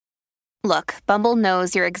Look, Bumble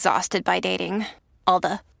knows you're exhausted by dating. All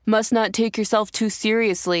the must not take yourself too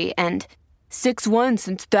seriously and 6'1"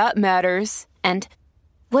 since that matters. And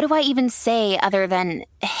what do I even say other than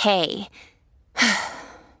hey?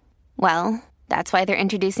 Well, that's why they're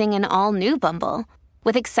introducing an all-new Bumble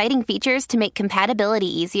with exciting features to make compatibility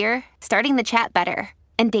easier, starting the chat better,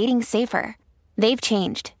 and dating safer. They've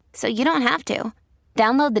changed, so you don't have to.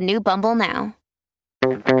 Download the new Bumble now.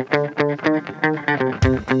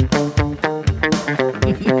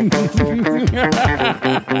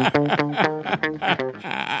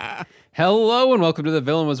 Hello and welcome to The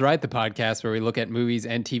Villain Was Right, the podcast where we look at movies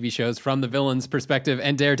and TV shows from the villain's perspective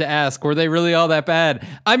and dare to ask, were they really all that bad?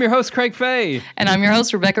 I'm your host, Craig Fay. And I'm your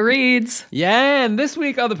host, Rebecca Reeds. Yeah, and this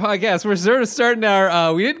week on the podcast, we're sort of starting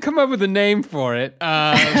our, we didn't come up with a name for it,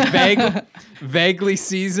 vaguely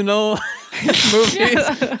seasonal movies.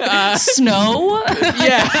 Snow?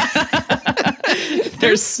 Yeah.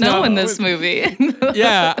 There's snow in this movie.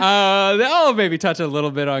 Yeah, they all maybe touch a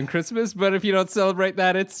little bit on Christmas, but if you don't celebrate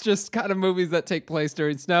that, it's just kind of movies that take place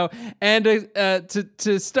during snow. And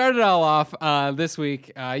to start it all off this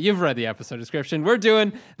week, you've read the episode description. We're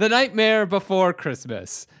doing The Nightmare Before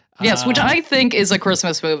Christmas. Yes, which I think is a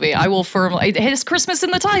Christmas movie. I will firmly... It has Christmas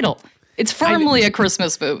in the title. It's firmly a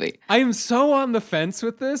Christmas movie. I am so on the fence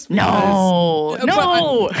with this. No.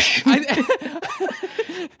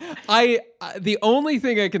 The only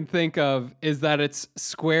thing I can think of is that it's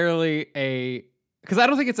squarely because I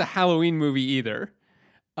don't think it's a Halloween movie either.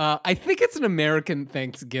 I think it's an American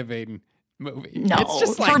Thanksgiving movie. No, it's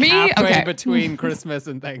just like for me, halfway between Christmas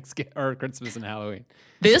and Thanksgiving, or Christmas and Halloween.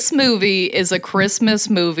 This movie is a Christmas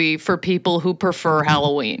movie for people who prefer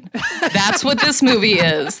Halloween. That's what this movie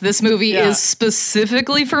is. This movie is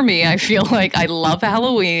specifically for me. I feel like I love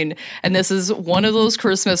Halloween, and this is one of those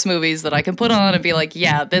Christmas movies that I can put on and be like,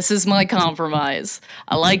 yeah, this is my compromise.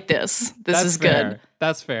 I like this. This is good.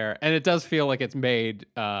 That's fair. And it does feel like it's made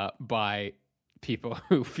by people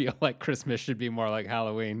who feel like Christmas should be more like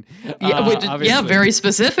Halloween. Very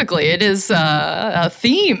specifically. It is a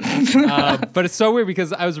theme. But it's so weird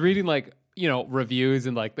because I was reading reviews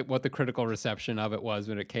and what the critical reception of it was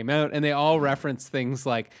when it came out, and they all reference things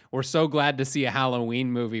like, we're so glad to see a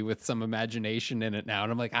Halloween movie with some imagination in it now.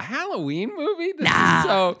 And I'm like, a Halloween movie? This is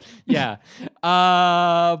so, yeah.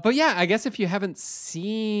 But yeah, I guess if you haven't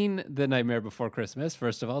seen The Nightmare Before Christmas,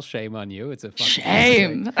 first of all, shame on you. It's a fun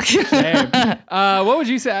shame. What would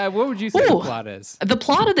you say the plot is? The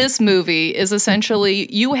plot of this movie is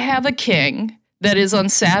essentially you have a king that is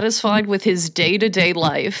unsatisfied with his day-to-day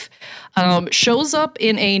life, shows up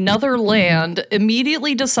in another land,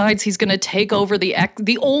 immediately decides he's going to take over the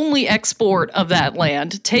only export of that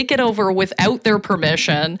land, take it over without their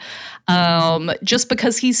permission, just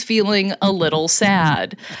because he's feeling a little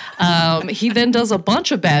sad. He then does a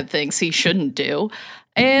bunch of bad things he shouldn't do,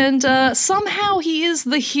 and somehow he is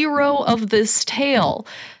the hero of this tale.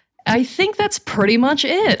 I think that's pretty much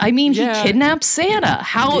it. I mean, he kidnaps Santa.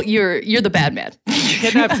 You're the bad man. He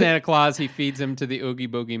kidnaps Santa Claus. He feeds him to the Oogie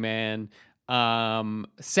Boogie Man.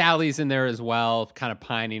 Sally's in there as well, kind of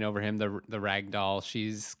pining over him, the rag doll.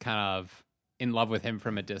 She's kind of in love with him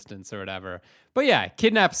from a distance or whatever. But yeah,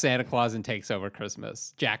 kidnaps Santa Claus and takes over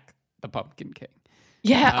Christmas. Jack the Pumpkin King.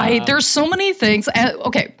 Yeah, there's so many things.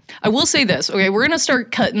 Okay, I will say this. Okay, we're going to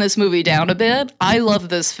start cutting this movie down a bit. I love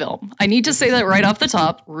this film. I need to say that right off the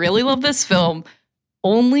top. Really love this film.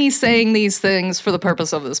 Only saying these things for the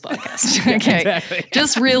purpose of this podcast. Okay, exactly.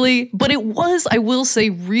 Just really, but it was, I will say,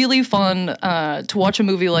 really fun to watch a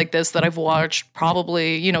movie like this that I've watched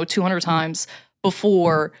probably, 200 times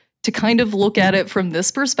before, to kind of look at it from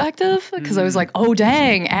this perspective, because I was like, oh,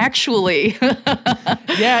 dang, actually.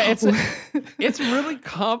 Yeah, it's really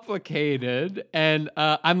complicated, and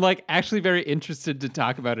I'm actually very interested to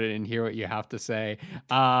talk about it and hear what you have to say.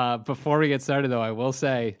 Before we get started, though, I will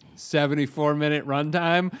say 74-minute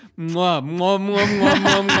runtime. Mwah, mwah, mwah, mwah,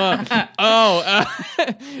 mwah, mwah.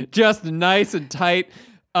 Oh, just nice and tight.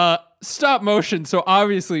 Stop motion, so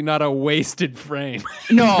obviously not a wasted frame.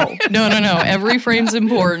 No. Every frame's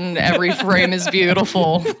important. Every frame is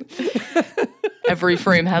beautiful. Every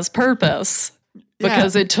frame has purpose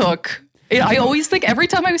because it took... I always think, every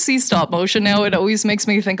time I see stop motion now, it always makes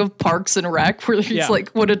me think of Parks and Rec, where it's like,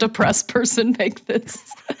 would a depressed person make this?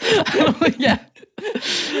 Yeah.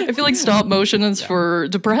 I feel like stop motion is for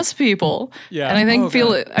depressed people. Yeah. And I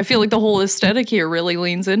feel like the whole aesthetic here really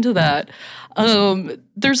leans into that.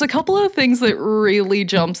 There's a couple of things that really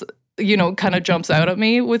jumps out at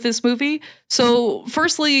me with this movie. So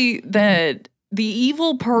firstly, that the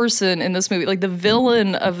evil person in this movie, like the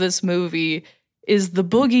villain of this movie, is the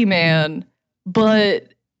boogeyman, but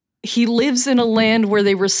he lives in a land where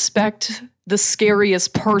they respect the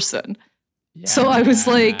scariest person. Yeah. So I was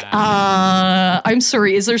like, I'm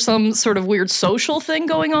sorry, is there some sort of weird social thing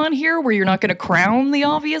going on here where you're not going to crown the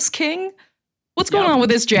obvious king? What's going on with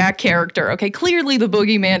this Jack character? Okay, clearly the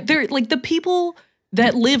boogeyman, they're like the people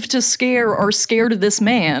that live to scare are scared of this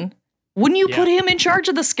man. Wouldn't you put him in charge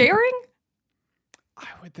of the scaring? I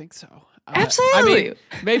would think so. Absolutely.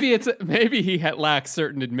 I mean, maybe he lacks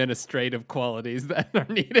certain administrative qualities that are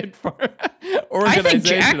needed for organization. I think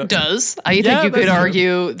Jack does. I think you could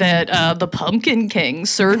argue that the Pumpkin King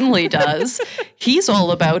certainly does. He's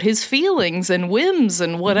all about his feelings and whims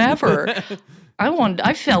and whatever.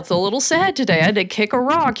 I felt a little sad today. I had to kick a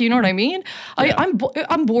rock. You know what I mean? Yeah.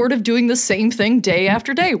 I'm bored of doing the same thing day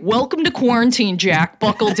after day. Welcome to quarantine, Jack.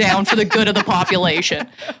 Buckle down for the good of the population.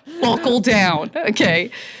 Buckle down.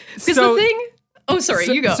 Okay. Because the thing... Oh, sorry,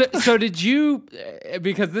 you go. So did you...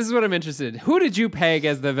 Because this is what I'm interested in. Who did you peg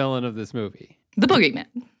as the villain of this movie? The Boogeyman.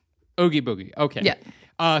 Oogie Boogie. Okay. Yeah.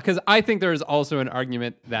 Because I think there is also an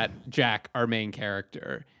argument that Jack, our main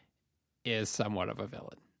character, is somewhat of a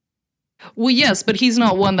villain. Well, yes, but he's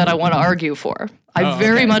not one that I want to argue for. I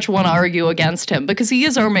very much want to argue against him because he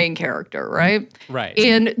is our main character, right? Right.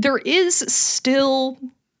 And there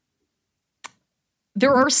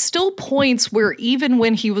are still points where even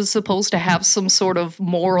when he was supposed to have some sort of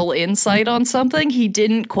moral insight on something, he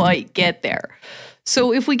didn't quite get there.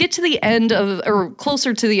 So if we get to the end of, or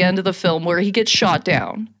closer to the end of the film where he gets shot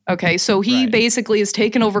down, okay, so he basically is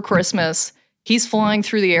taken over Christmas. He's flying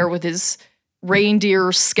through the air with his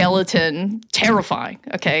reindeer skeleton, terrifying,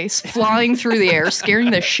 okay? Flying through the air,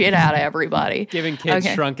 scaring the shit out of everybody. Giving kids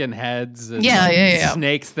shrunken heads. And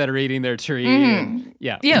snakes that are eating their tree. Mm-hmm.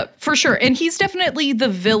 Yeah, for sure. And he's definitely the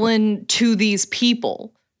villain to these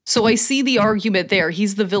people. So I see the argument there.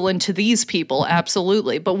 He's the villain to these people,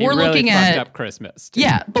 absolutely. But we're looking at up Christmas. Too.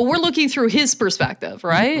 Yeah, but we're looking through his perspective,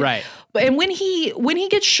 right? Right. And when he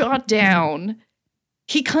gets shot down,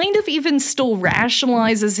 he kind of even still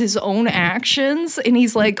rationalizes his own actions. And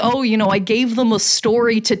he's like, oh, I gave them a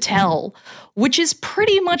story to tell, which is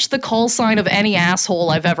pretty much the call sign of any asshole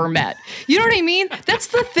I've ever met. You know what I mean? That's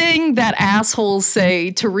the thing that assholes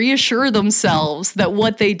say to reassure themselves that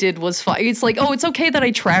what they did was fine. It's like, oh, it's okay that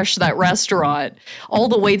I trashed that restaurant. All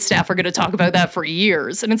the waitstaff are going to talk about that for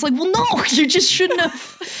years. And it's like, well, no, you just shouldn't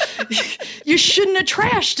have. You shouldn't have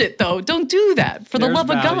trashed it, though. Don't do that, for the love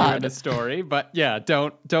of God. In the story, but yeah,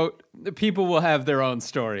 don't. People will have their own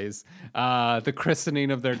stories. The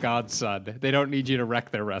christening of their godson. They don't need you to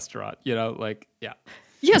wreck their restaurant.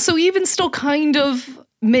 Yeah, so even still kind of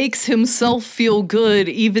makes himself feel good,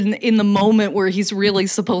 even in the moment where he's really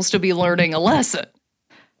supposed to be learning a lesson.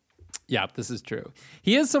 Yeah, this is true.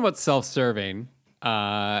 He is somewhat self-serving.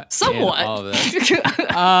 Somewhat. In all of this.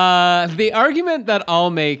 The argument that I'll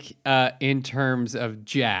make in terms of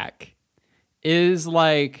Jack is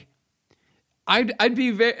like, I'd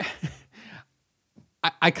be very...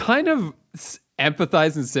 I kind of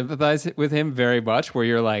empathize and sympathize with him very much, where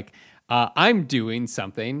you're like, I'm doing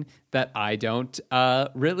something that I don't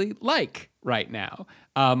really like right now.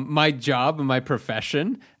 My job and my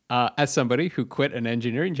profession, as somebody who quit an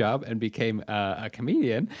engineering job and became a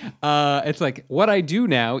comedian, it's like what I do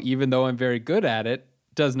now, even though I'm very good at it,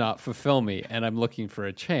 does not fulfill me, and I'm looking for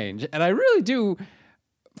a change. And I really do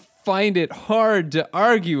find it hard to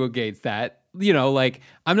argue against that.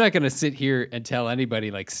 I'm not going to sit here and tell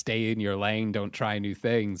anybody, stay in your lane, don't try new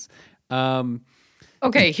things.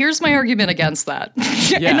 Okay, here's my argument against that.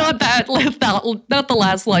 And not the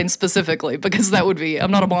last line specifically, because that would be,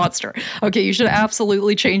 I'm not a monster. Okay, you should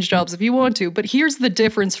absolutely change jobs if you want to. But here's the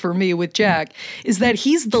difference for me with Jack, is that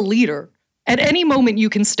he's the leader. At any moment, you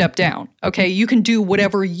can step down, okay? You can do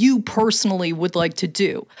whatever you personally would like to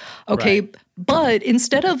do, okay? Right. But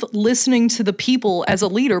instead of listening to the people as a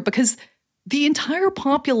leader, because the entire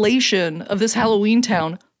population of this Halloween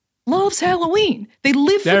town loves Halloween. They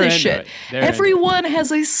live for this shit. Everyone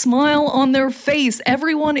has a smile on their face.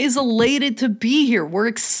 Everyone is elated to be here. We're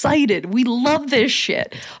excited. We love this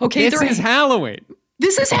shit. Okay, this is Halloween.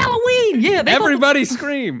 This is Halloween. Yeah. Everybody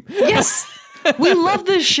scream. Yes. We love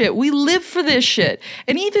this shit. We live for this shit.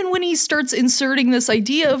 And even when he starts inserting this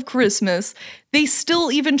idea of Christmas, they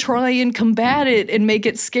still even try and combat it and make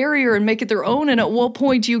it scarier and make it their own. And at what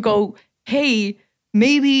point do you go, hey,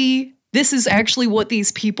 maybe this is actually what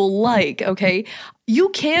these people like, okay? You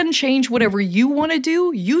can change whatever you want to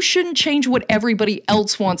do. You shouldn't change what everybody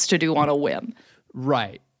else wants to do on a whim.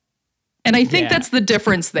 Right. And I think Yeah. that's the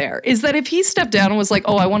difference there, is that if he stepped down and was like,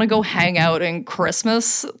 oh, I want to go hang out in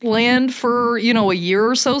Christmas land for, a year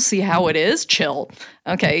or so, see how it is, chill.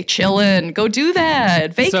 Okay, chillin', go do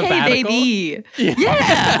that. Vacay, Sabbatical? baby.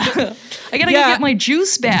 Yeah. I gotta go get my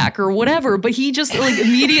juice back or whatever. But he just like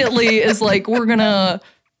immediately is like, we're gonna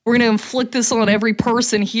inflict this on every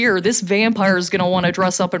person here. This vampire is gonna want to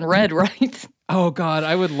dress up in red, right? Oh God,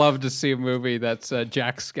 I would love to see a movie that's how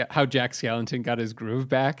Jack Skellington got his groove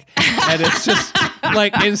back, and it's just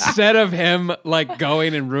like instead of him like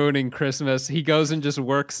going and ruining Christmas, he goes and just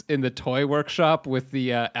works in the toy workshop with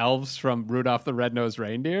the elves from Rudolph the Red-Nosed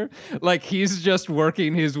Reindeer. Like he's just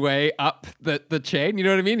working his way up the chain. You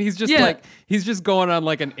know what I mean? He's just he's just going on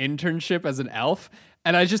like an internship as an elf.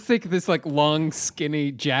 And I just think this like long,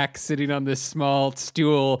 skinny Jack sitting on this small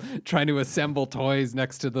stool trying to assemble toys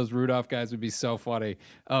next to those Rudolph guys would be so funny.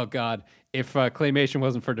 Oh God, if claymation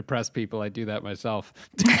wasn't for depressed people, I'd do that myself.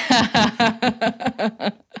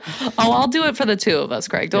 Oh, I'll do it for the two of us,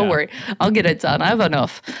 Craig. Don't worry, I'll get it done. I have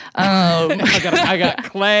enough. I got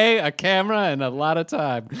clay, a camera, and a lot of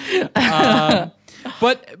time.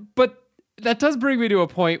 But that does bring me to a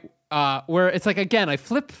point where it's like, again, I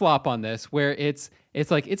flip flop on this, where it's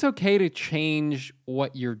like it's okay to change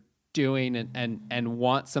what you're doing and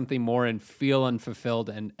want something more and feel unfulfilled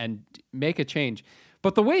and make a change.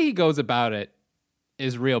 But the way he goes about it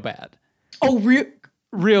is real bad. Oh,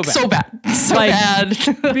 real bad. So bad. So bad.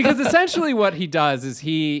 Because essentially what he does is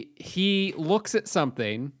he looks at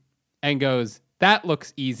something and goes, that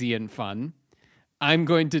looks easy and fun. I'm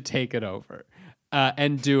going to take it over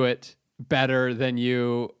and do it better than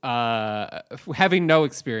you, having no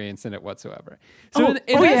experience in it whatsoever. So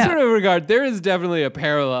in that sort of regard, there is definitely a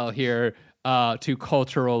parallel here to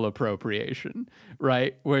cultural appropriation,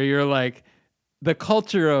 right? Where you're like, the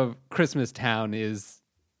culture of Christmas Town is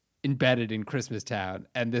embedded in Christmas Town,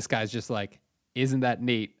 and this guy's just like, isn't that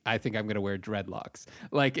neat? I think I'm going to wear dreadlocks.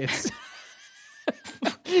 Like it's...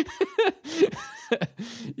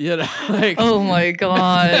 like... Oh my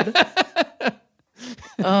God.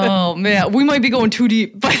 Oh man, we might be going too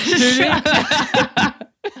deep, but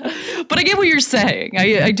I get what you're saying.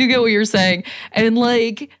 I do get what you're saying, and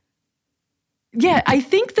like, yeah, I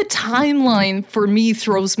think the timeline for me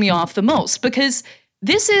throws me off the most, because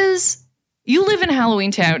this is, you live in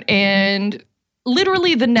Halloween Town, and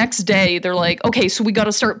literally the next day they're like, okay, so we got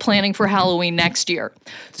to start planning for Halloween next year.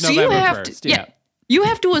 So November you have 1st, to, you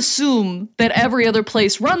have to assume that every other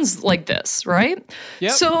place runs like this, right?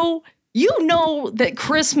 Yep. So you know that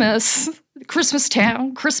Christmas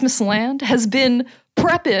Town, Christmas Land has been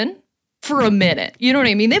prepping for a minute. You know what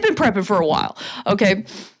I mean? They've been prepping for a while. Okay.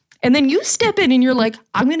 And then you step in and you're like,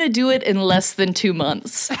 I'm going to do it in less than 2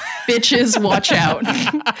 months. Bitches, watch out.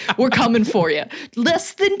 We're coming for you.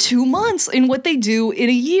 Less than 2 months in what they do in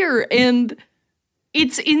a year. And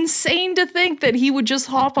it's insane to think that he would just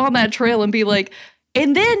hop on that trail and be like,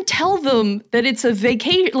 and then tell them that it's a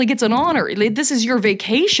vacation, like it's an honor. Like, this is your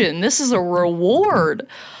vacation. This is a reward.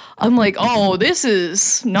 I'm like, oh, this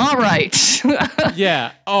is not right.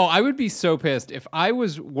 Yeah. Oh, I would be so pissed if I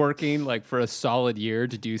was working like for a solid year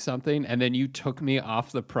to do something, and then you took me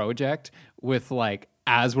off the project with like,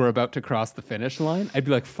 as we're about to cross the finish line. I'd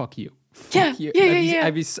be like, fuck you. Fuck you. Yeah.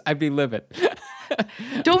 I'd be livid.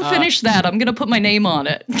 Don't finish that. I'm going to put my name on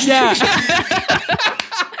it. Yeah.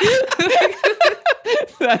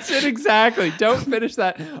 That's it exactly. Don't finish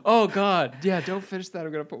that. Oh God. Yeah, don't finish that.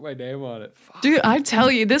 I'm gonna put my name on it. Fuck. Dude, I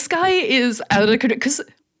tell you, this guy is out of control, because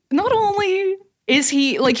not only is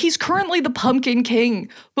he like, he's currently the Pumpkin King,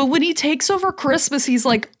 but when he takes over Christmas, he's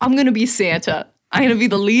like, I'm gonna be Santa. I'm gonna be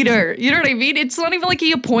the leader. You know what I mean? It's not even like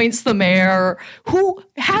he appoints the mayor who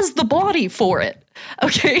has the body for it.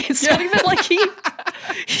 Okay, it's not even like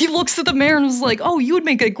he looks at the mayor and was like, oh, you would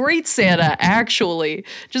make a great Santa, actually.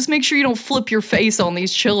 Just make sure you don't flip your face on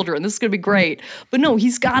these children. This is going to be great. But no,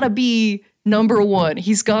 he's got to be number one.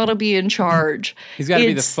 He's got to be in charge. He's got to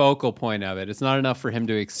be the focal point of it. It's not enough for him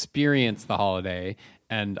to experience the holiday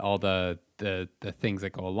and all the things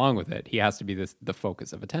that go along with it. He has to be the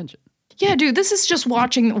focus of attention. Yeah, dude, this is just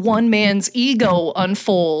watching one man's ego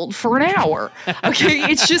unfold for an hour.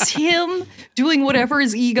 Okay, it's just him doing whatever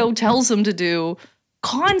his ego tells him to do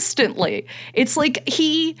constantly. It's like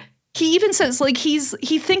he even says like he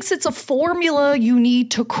thinks it's a formula you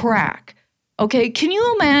need to crack. Okay, can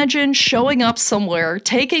you imagine showing up somewhere,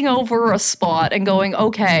 taking over a spot and going,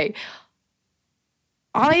 okay,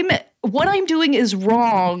 what I'm doing is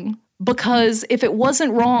wrong, because if it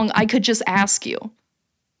wasn't wrong, I could just ask you.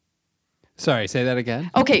 Sorry, say that again.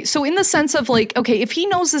 Okay, so in the sense of like, okay, if he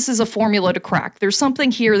knows this is a formula to crack, there's something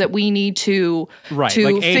here that we need to like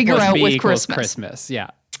figure out with Christmas. Christmas, yeah.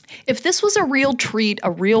 If this was a real treat,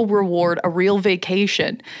 a real reward, a real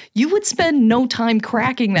vacation, you would spend no time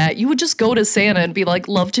cracking that. You would just go to Santa and be like,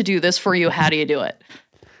 love to do this for you. How do you do it?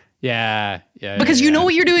 Yeah. Because you know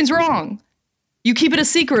what you're doing is wrong. You keep it a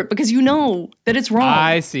secret because you know that it's wrong.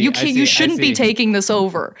 I see. You shouldn't be taking this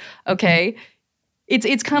over. Okay.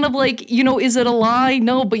 It's kind of like, is it a lie?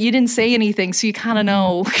 No, but you didn't say anything, so you kind of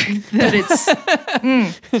know that it's.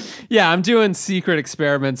 Yeah, I'm doing secret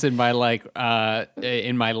experiments in my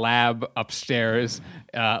in my lab upstairs,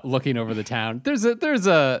 looking over the town. There's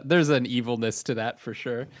an evilness to that for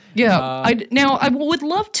sure. Yeah. I would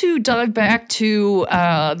love to dive back to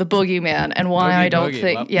the Boogeyman and why I don't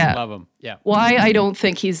think. Love him. Yeah. Why I don't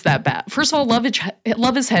think he's that bad. First of all,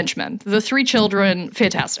 love his henchmen. The three children,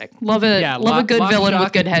 fantastic. Love it. Yeah, love a good villain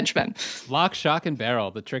with good henchmen. Lock, Shock, and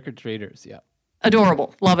Barrel, the trick-or-treaters. Yeah.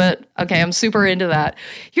 Adorable. Love it. Okay, I'm super into that.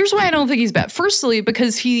 Here's why I don't think he's bad. Firstly,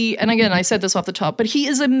 because and again, I said this off the top, but he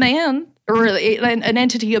is a man or an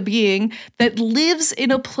entity, a being that lives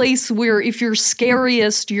in a place where if you're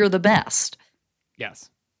scariest, you're the best.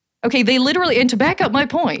 Yes. Okay, they literally, and to back up my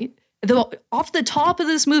point, off the top of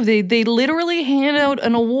this movie, they literally hand out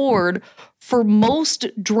an award for most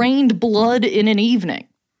drained blood in an evening.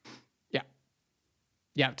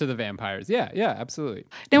 Yeah, to the vampires. Yeah, absolutely.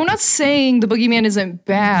 Now, I'm not saying the Boogeyman isn't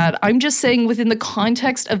bad. I'm just saying within the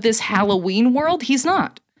context of this Halloween world, he's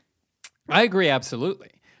not. I agree,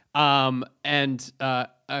 absolutely. And a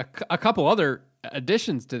couple other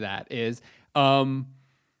additions to that is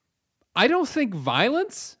I don't think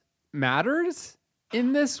violence matters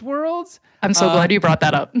in this world. I'm so glad you brought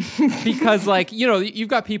that up. Because, you've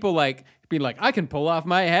got people being like, I can pull off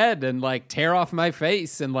my head and tear off my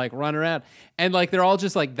face and run around. And they're all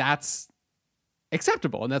just that's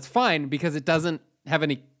acceptable and that's fine because it doesn't have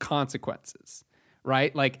any consequences,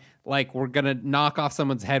 right? Like we're going to knock off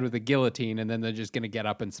someone's head with a guillotine and then they're just going to get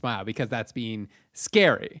up and smile because that's being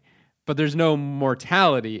scary. But there's no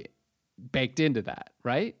mortality baked into that,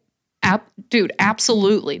 right? Dude,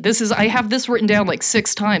 absolutely. I have this written down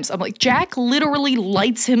 6 times. I'm like, Jack literally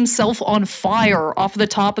lights himself on fire off the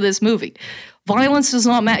top of this movie. Violence does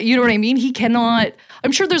not matter. You know what I mean? He cannot.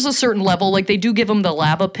 I'm sure there's a certain level. They do give him the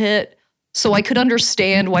lava pit. So I could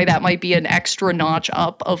understand why that might be an extra notch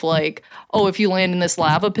up of if you land in this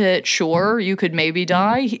lava pit, sure, you could maybe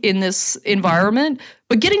die in this environment.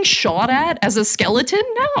 But getting shot at as a skeleton?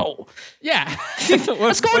 No. Yeah.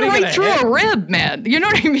 That's going right through a rib, man. You know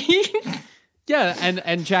what I mean? Yeah,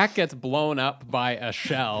 and Jack gets blown up by a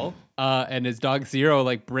shell, and his dog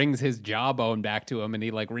Zero brings his jawbone back to him, and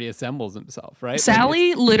he reassembles himself. Right?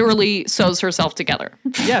 Sally literally sews herself together.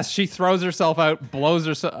 Yes, she throws herself out, blows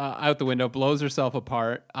herself out the window, blows herself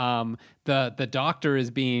apart. The doctor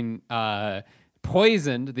is being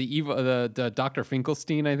poisoned. The Dr.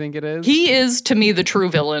 Finkelstein, I think it is. He is, to me, the true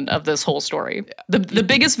villain of this whole story. The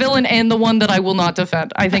biggest villain and the one that I will not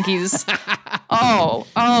defend. I think he's...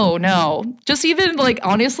 oh, no. Just even,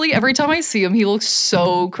 honestly, every time I see him, he looks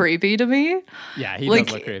so creepy to me. Yeah, he does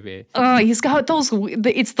look creepy. He's got those...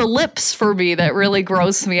 It's the lips for me that really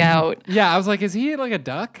gross me out. Yeah, I was like, is he a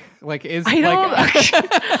duck?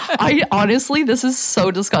 I honestly, this is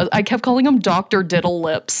so disgusting. I kept calling him Dr. Diddle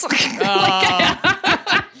Lips.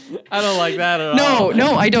 I don't like that at all.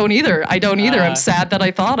 No, I don't either. I'm sad that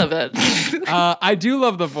I thought of it. I do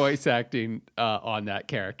love the voice acting on that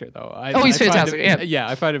character, though. He's fantastic. Yeah,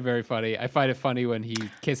 I find it very funny. I find it funny when he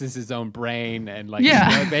kisses his own brain and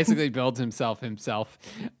basically builds himself.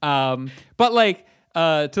 But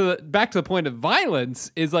back to the point of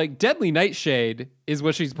violence is Deadly Nightshade is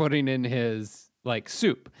what she's putting in his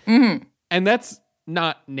soup, and that's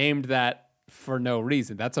not named that for no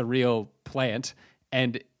reason. That's a real plant.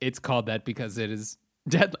 And it's called that because it is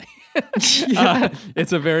deadly.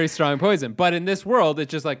 It's a very strong poison. But in this world, it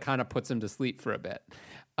just kind of puts him to sleep for a bit.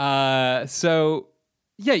 So,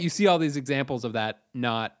 yeah, you see all these examples of that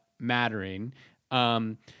not mattering.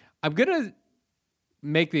 I'm going to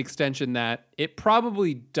make the extension that it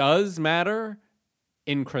probably does matter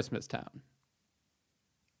in Christmas Town.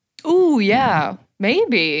 Ooh, yeah,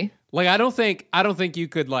 maybe. I don't think you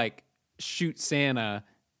could shoot Santa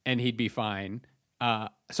and he'd be fine.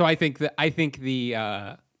 So I think the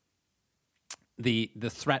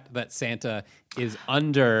threat that Santa is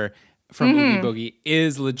under from Oogie Boogie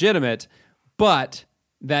is legitimate, but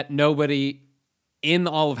that nobody in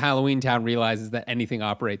all of Halloween Town realizes that anything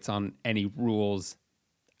operates on any rules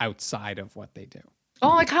outside of what they do.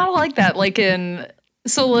 Oh, I kind of like that.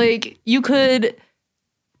 You could,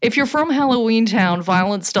 if you're from Halloween Town,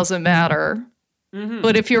 violence doesn't matter. Mm-hmm.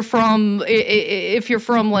 But if you're from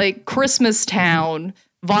Christmas Town,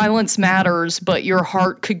 violence matters, but your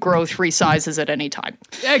heart could grow 3 sizes at any time.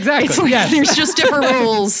 Yeah, exactly. It's like, there's just different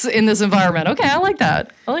rules in this environment. Okay, I like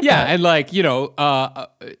that. Yeah, and like, you know,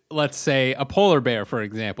 let's say a polar bear, for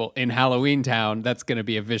example, in Halloween Town, that's going to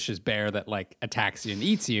be a vicious bear that like attacks you and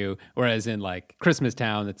eats you. Whereas in like Christmas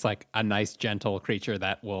Town, it's like a nice, gentle creature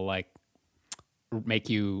that will like make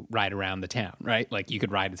you ride around the town, right? Like you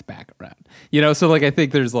could ride its back around, you know? So like, I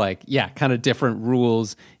think there's like, yeah, kind of different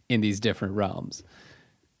rules in these different realms.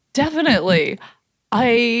 Definitely.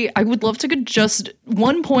 I would love to get just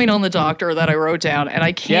one point on the doctor that I wrote down, and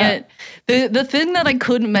I can't. Yeah. The thing that I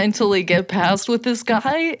couldn't mentally get past with this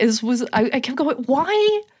guy was I kept going,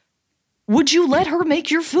 why would you let her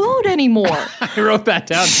make your food anymore? I wrote that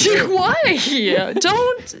down too. Why?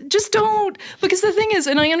 Don't. Because the thing is,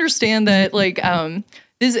 and I understand that like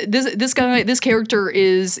this character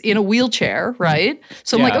is in a wheelchair, right?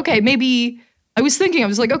 So I'm like, okay, maybe I was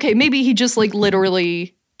like, okay, maybe he just like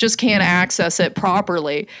literally just can't access it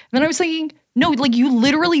properly. And then I was thinking, no, like you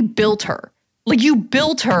literally built her. Like you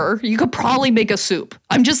built her. You could probably make a soup.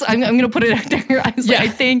 I'm going to put it out there. I was like, I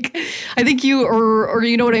think you, or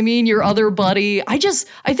you know what I mean? Your other buddy. I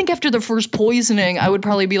think after the first poisoning, I would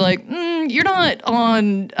probably be like, you're not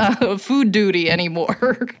on food duty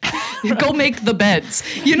anymore. Go make the beds.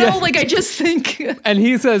 You know, like I just think. And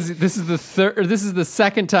he says, this is the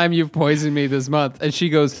second time you've poisoned me this month. And she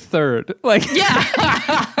goes, third. Like, yeah,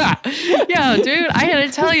 dude, I had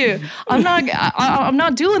to tell you, I'm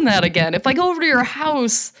not doing that again. If I go over to your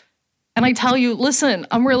house and I tell you, listen,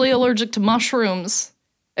 I'm really allergic to mushrooms,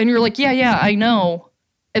 and you're like, yeah, I know,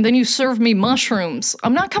 and then you serve me mushrooms,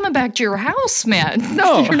 I'm not coming back to your house, man.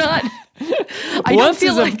 No, you're not. I don't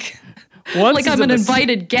feel like I'm an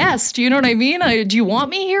invited guest. You know what I mean? Do you want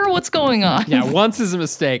me here? What's going on? Yeah, once is a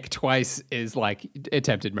mistake, twice is like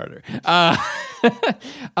attempted murder. So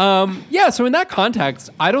in that context,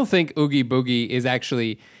 I don't think Oogie Boogie is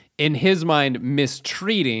actually, in his mind,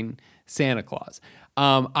 mistreating Santa Claus.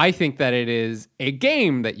 I think that it is a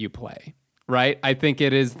game that you play, right? I think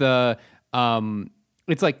it is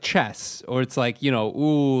it's like chess, or it's like, you know,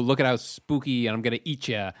 ooh, look at how spooky, and I'm going to eat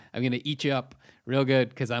you. I'm going to eat you up real good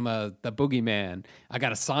because I'm the boogeyman. I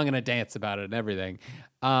got a song and a dance about it and everything.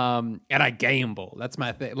 And I gamble. That's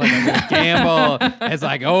my thing. Like, I'm going to gamble. It's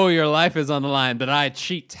like, oh, your life is on the line, but I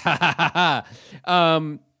cheat. And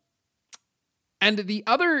the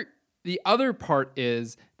other part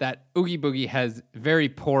is that Oogie Boogie has very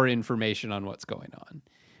poor information on what's going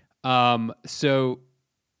on. So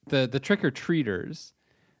the trick-or-treaters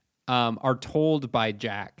are told by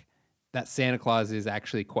Jack that Santa Claus is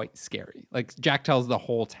actually quite scary. Like, Jack tells the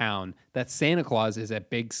whole town that Santa Claus is a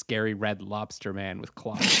big, scary red lobster man with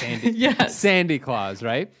claws. Sandy Claus,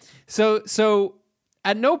 right? So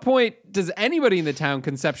at no point does anybody in the town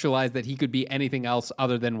conceptualize that he could be anything else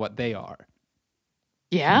other than what they are.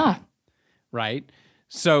 Yeah. Right?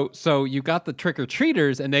 So you got the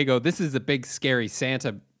trick-or-treaters, and they go, this is a big, scary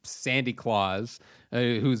Sandy Claus,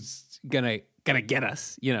 who's gonna get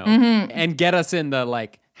us, you know, and get us in the,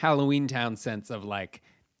 like, Halloween Town sense of like,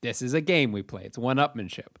 this is a game we play. It's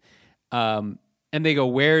one-upmanship. And they go,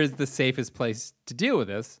 where is the safest place to deal with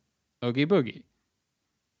this? Oogie Boogie.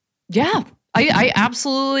 Yeah, I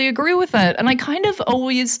absolutely agree with that. And I kind of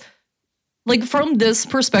always, like, from this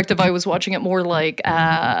perspective, I was watching it more like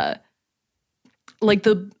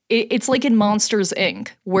it's like in Monsters, Inc.,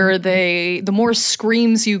 where the more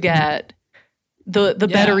screams you get, the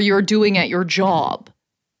better you're doing at your job.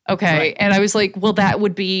 Okay. Right. And I was like, well, that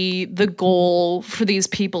would be the goal for these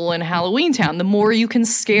people in Halloween Town. The more you can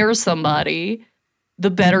scare somebody, the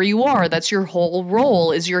better you are. That's your whole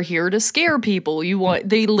role, is you're here to scare people.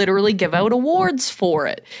 They literally give out awards for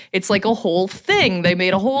it. It's like a whole thing. They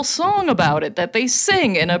made a whole song about it that they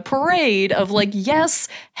sing in a parade of like, yes,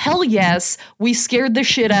 hell yes, we scared the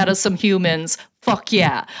shit out of some humans. Fuck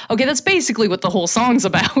yeah. Okay, that's basically what the whole song's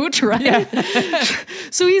about, right? Yeah.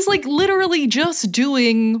 So he's like literally just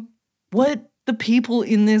doing what the people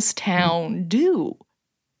in this town do.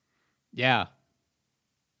 Yeah.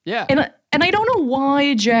 Yeah. And I don't know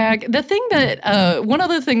why Jack, one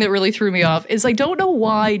other thing that really threw me off is I don't know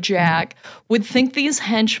why Jack would think these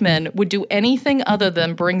henchmen would do anything other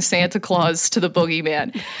than bring Santa Claus to the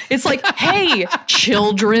boogeyman. It's like, hey,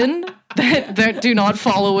 children that do not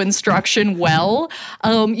follow instruction well.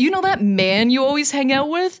 You know that man you always hang out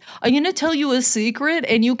with? I'm going to tell you a secret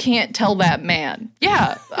and you can't tell that man.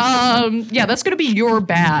 Yeah. That's going to be your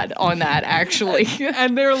bad on that, actually.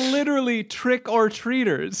 And they're literally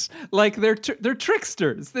trick-or-treaters. Like, they're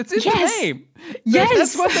tricksters. That's in the name. Yes.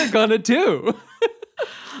 That's what they're going to do.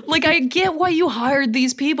 Like, I get why you hired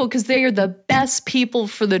these people because they are the best people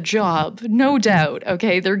for the job. No doubt.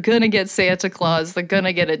 Okay. They're going to get Santa Claus. They're going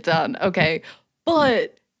to get it done. Okay.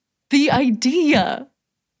 But the idea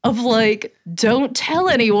of like, don't tell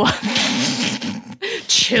anyone.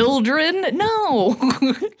 Children? No.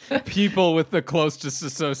 People with the closest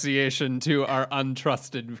association to our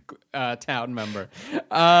untrusted town member.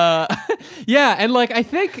 Yeah. And like, I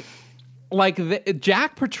think. Like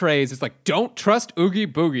Jack portrays, it's like, don't trust Oogie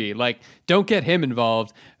Boogie. Like, don't get him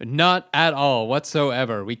involved. Not at all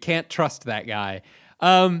whatsoever. We can't trust that guy.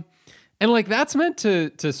 And like, that's meant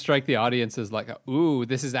to strike the audience as like, ooh,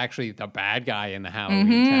 this is actually the bad guy in the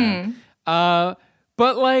Halloween town.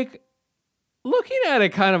 But like, looking at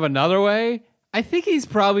it kind of another way, I think he's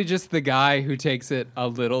probably just the guy who takes it a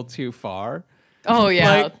little too far. Oh,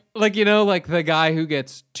 yeah. Like, you know, like the guy who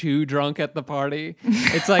gets too drunk at the party.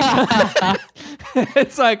 It's like,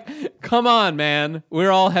 it's like, come on, man.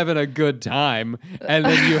 We're all having a good time. And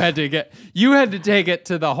then you had to take it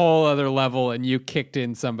to the whole other level and you kicked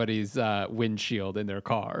in somebody's windshield in their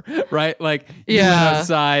car, right? Like, you went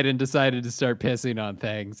outside and decided to start pissing on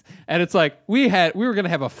things. And it's like, we were going to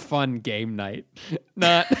have a fun game night.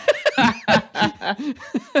 Not...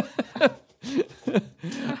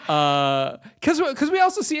 Because we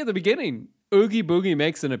also see at the beginning, Oogie Boogie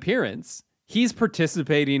makes an appearance. He's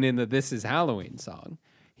participating in the "This Is Halloween" song.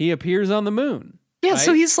 He appears on the moon. Yeah, right?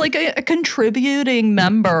 So he's like a contributing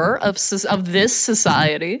member of this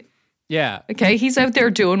society. Yeah. Okay, he's out there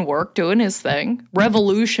doing work, doing his thing,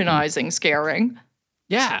 revolutionizing scaring.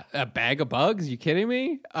 Yeah, a bag of bugs. You kidding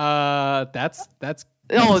me? That's.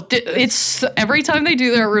 Oh, it's every time they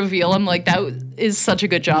do their reveal, I'm like, that is such a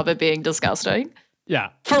good job at being disgusting. Yeah.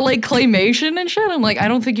 For like claymation and shit, I'm like, I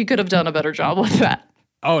don't think you could have done a better job with that.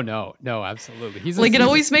 Oh, no, absolutely. It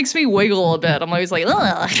always makes me wiggle a bit. I'm always like,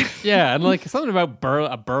 ugh. Yeah, and like something about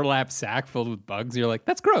a burlap sack filled with bugs. You're like,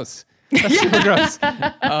 that's gross. That's super gross.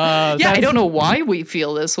 I don't know why we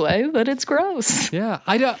feel this way, but it's gross. Yeah,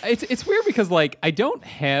 I don't. It's weird because like I don't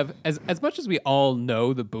have as much as we all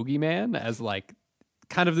know the boogeyman as like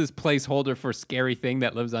kind of this placeholder for scary thing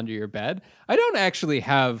that lives under your bed. I don't actually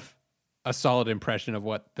have a solid impression of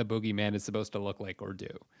what the boogeyman is supposed to look like or do.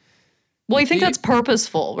 Well, I think that's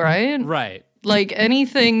purposeful, right? Right. Like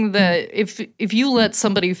anything that if you let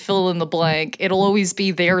somebody fill in the blank, it'll always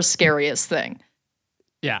be their scariest thing.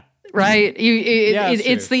 Yeah. Right?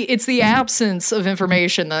 It's true. the absence of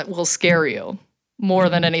information that will scare you more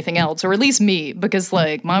than anything else, or at least me, because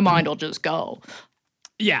like my mind will just go.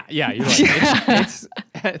 Yeah, you're right.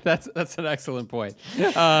 That's an excellent point.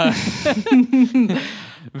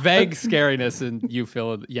 Vague scariness, and you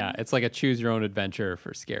feel it's like a choose your own adventure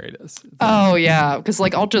for scariness. Oh yeah, because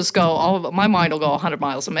like I'll just go. My mind will go 100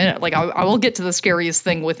 miles a minute. Like I will get to the scariest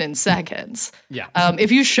thing within seconds. Yeah.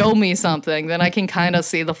 If you show me something, then I can kind of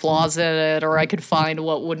see the flaws in it, or I could find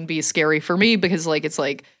what wouldn't be scary for me because like it's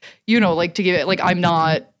like like to give it like I'm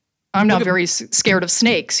not very scared of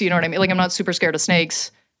snakes. You know what I mean? Like I'm not super scared of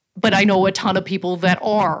snakes, but I know a ton of people that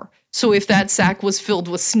are. So if that sack was filled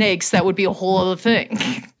with snakes, that would be a whole other thing.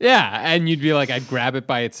 Yeah, and you'd be like, I'd grab it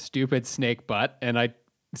by its stupid snake butt, and I'd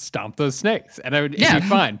stomp those snakes, and it'd be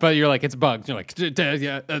fine. But you're like, it's bugs. You're like,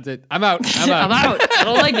 yeah, that's it. I'm out. I'm out. I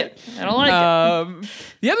don't like it.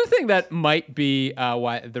 The other thing that might be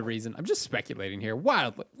why the reason I'm just speculating here,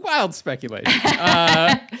 wild speculation,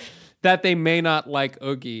 that they may not like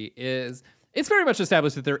Oogie is it's very much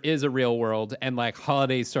established that there is a real world, and like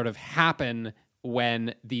holidays sort of happen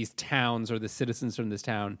when these towns or the citizens from this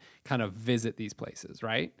town kind of visit these places,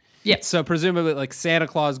 right? Yes. So presumably like Santa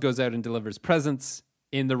Claus goes out and delivers presents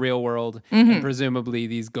in the real world, and presumably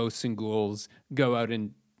these ghosts and ghouls go out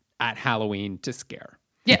at Halloween to scare.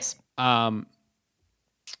 Yes. I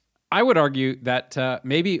would argue that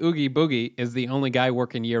maybe Oogie Boogie is the only guy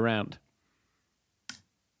working year round.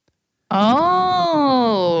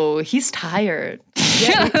 Oh, he's tired.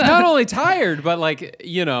 Yeah, not only tired, but like,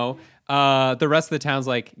 the rest of the town's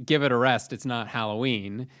like, give it a rest. It's not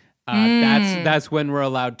Halloween. That's when we're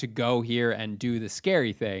allowed to go here and do the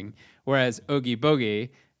scary thing. Whereas Oogie Boogie,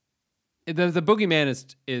 the boogeyman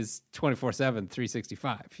is 24/7,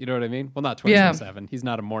 365. You know what I mean? Well, not 24/7. Yeah. He's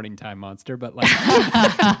not a morning time monster, but like,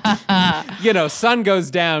 sun goes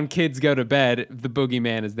down, kids go to bed. The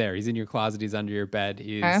boogeyman is there. He's in your closet. He's under your bed.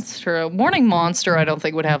 That's true. Morning monster, I don't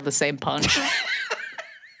think would have the same punch.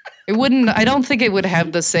 It wouldn't, I don't think it would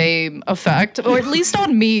have the same effect, or at least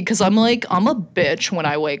on me, because I'm a bitch when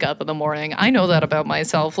I wake up in the morning. I know that about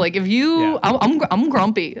myself. Like, if you, I'm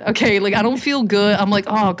grumpy, okay? Like, I don't feel good. I'm like,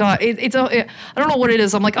 oh, God, I don't know what it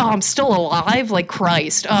is. I'm like, oh, I'm still alive? Like,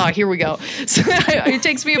 Christ. Oh, here we go. So it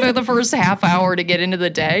takes me about the first half hour to get into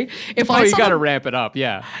the day. You got to ramp it up,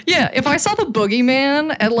 yeah. Yeah, if I saw the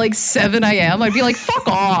boogeyman at like 7 a.m., I'd be like, fuck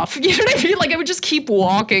off. You know what I mean? Like, I would just keep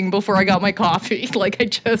walking before I got my coffee. Like, I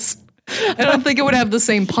don't think it would have the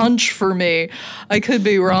same punch for me. I could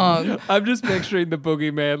be wrong. I'm just picturing the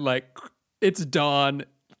boogeyman, like, it's dawn,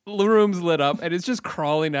 the room's lit up, and it's just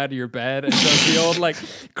crawling out of your bed and does the old, like,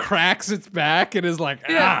 cracks its back and is like,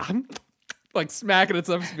 like smacking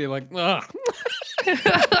itself to be like, ugh.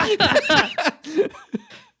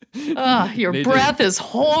 Your breath is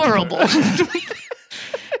horrible.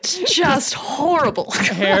 It's just horrible.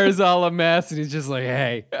 Hair's all a mess, and he's just like,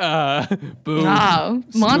 hey, boom.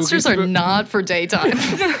 Monsters are not for daytime.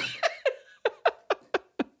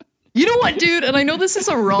 You know what, dude? And I know this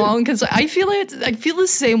is wrong, because I feel the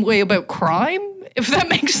same way about crime, if that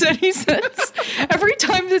makes any sense. Every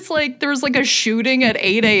time it's like there's like a shooting at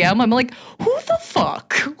 8 a.m., I'm like, who the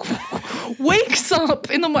fuck wakes up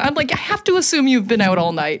in the morning? I'm like, I have to assume you've been out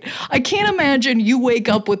all night. I can't imagine you wake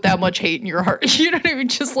up with that much hate in your heart. You know what I mean?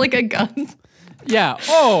 Just like a gun. Yeah.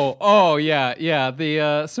 Oh, yeah. Yeah.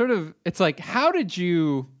 The sort of, it's like, how did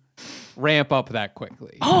you ramp up that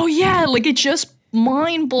quickly? Oh, yeah. Like, it just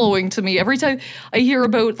mind-blowing to me every time I hear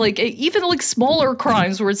about, like, even like smaller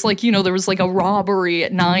crimes where it's like, you know, there was like a robbery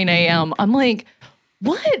at 9 a.m. I'm like,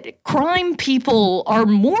 what crime people are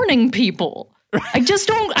morning people? I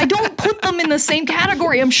don't put them in the same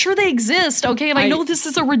category. I'm sure they exist, okay? And I know this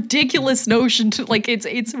is a ridiculous notion to, like,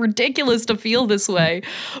 it's ridiculous to feel this way.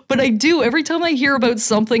 But I do. Every time I hear about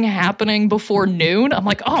something happening before noon, I'm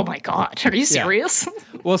like, oh my God, are you serious?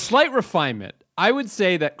 Yeah. Well, slight refinement. I would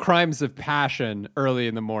say that crimes of passion early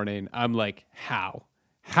in the morning, I'm like, how?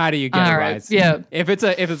 How do you get a rise? Yeah. If it's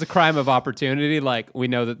a crime of opportunity, like we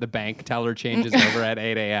know that the bank teller changes over at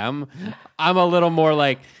 8 a.m., I'm a little more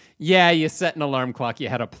like, yeah, you set an alarm clock, you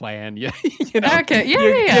had a plan. You know, okay. Yeah,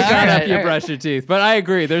 you got up, you right. brush your teeth. But I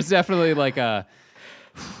agree. There's definitely like a...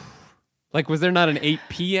 Like, was there not an 8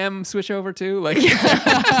 p.m. switch over too? Like,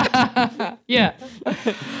 yeah.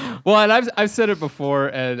 Well, and I've said it before,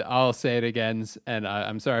 and I'll say it again. And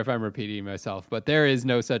I'm sorry if I'm repeating myself, but there is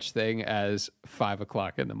no such thing as 5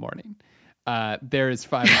 o'clock in the morning. There is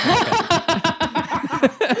 5 o'clock.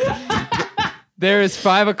 There is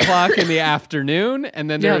 5 o'clock in the afternoon, and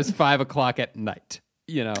then there is 5 o'clock at night.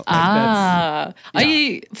 You know. Like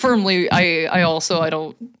I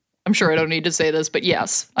don't. I'm sure I don't need to say this, but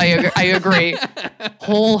yes, I agree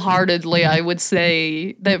wholeheartedly. I would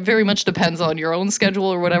say that very much depends on your own schedule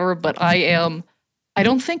or whatever, but I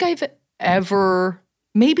don't think I've ever,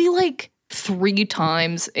 maybe like 3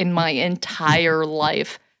 times in my entire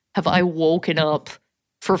life have I woken up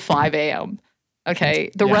for 5 a.m.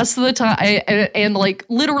 Okay. The rest of the time, and like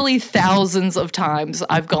literally thousands of times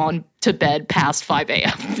I've gone to bed past 5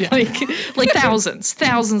 a.m. Yeah. like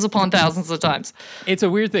thousands upon thousands of times. It's a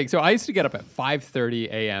weird thing. So I used to get up at 5:30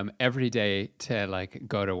 a.m. every day to like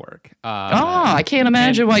go to work. I can't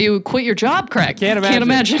imagine why you would quit your job, Craig. I can't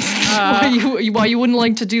imagine why you wouldn't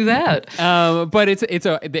like to do that. But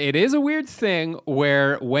it is a weird thing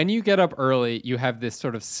where when you get up early, you have this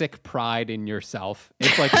sort of sick pride in yourself.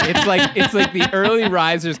 It's like the early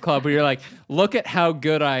risers club where you're like, look at how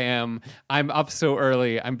good I am. I'm up so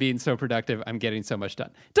early. I'm being so productive. I'm getting so much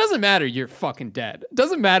done. Doesn't matter. You're fucking dead.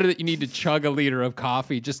 Doesn't matter that you need to chug a liter of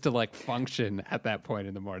coffee just to like function at that point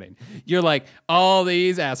in the morning. You're like, all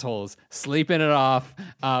these assholes sleeping it off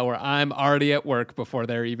where I'm already at work before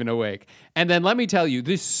they're even awake. And then let me tell you,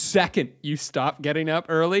 the second you stop getting up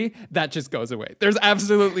early, that just goes away. There's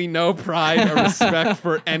absolutely no pride or respect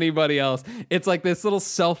for anybody else. It's like this little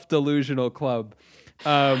self-delusional club.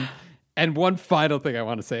 And one final thing I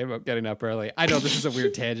want to say about getting up early. I know this is a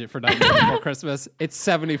weird tangent for Nightmare Before Christmas. It's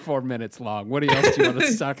 74 minutes long. What else do you want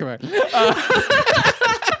to talk about?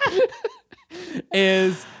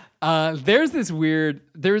 There's this weird...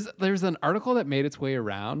 There's an article that made its way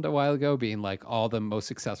around a while ago being like all the most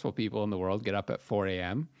successful people in the world get up at 4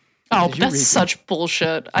 a.m. Oh, that's such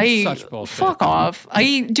bullshit. Such bullshit. Fuck off.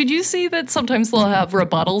 Did you see that sometimes they'll have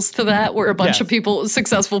rebuttals to that where a bunch of people,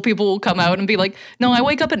 successful people will come out and be like, no, I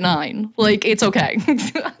wake up at 9. Like, it's okay.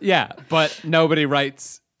 Yeah, but nobody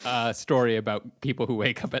writes a story about people who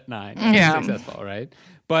wake up at 9 successful, right?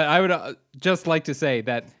 But I would just like to say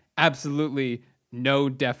that absolutely no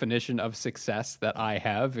definition of success that I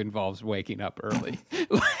have involves waking up early.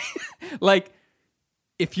 Like,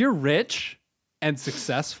 if you're rich... and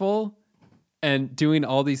successful and doing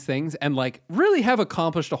all these things and like really have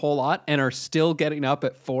accomplished a whole lot and are still getting up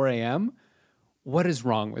at 4 a.m., what is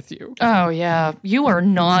wrong with you? Oh, yeah. You are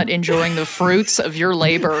not enjoying the fruits of your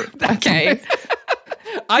labor. Okay.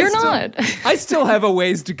 You're not. I still have a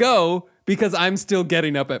ways to go because I'm still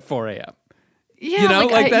getting up at 4 a.m. Yeah. You know,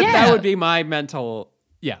 like that, yeah. that would be my mental.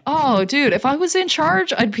 Yeah. Oh, dude, if I was in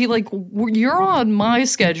charge, I'd be like, you're on my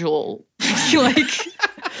schedule. Like,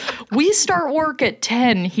 we start work at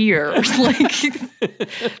 10 here. Like,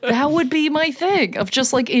 that would be my thing of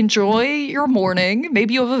just like enjoy your morning.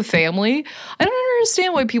 Maybe you have a family. I don't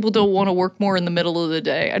understand why people don't want to work more in the middle of the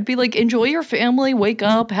day. I'd be like, enjoy your family, wake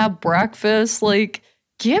up, have breakfast, like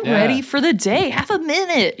get ready for the day. Have a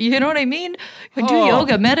minute. You know what I mean? Do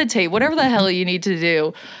yoga, meditate, whatever the hell you need to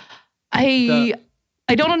do. I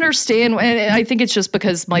don't understand. And I think it's just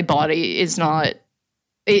because my body is not,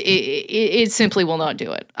 it simply will not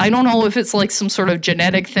do it. I don't know if it's like some sort of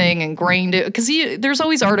genetic thing ingrained, because there's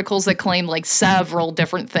always articles that claim like several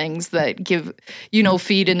different things that give,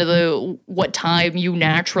 feed into what time you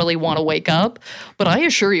naturally want to wake up. But I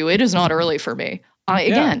assure you, it is not early for me.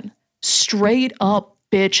 Again, straight up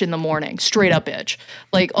bitch in the morning, straight up bitch.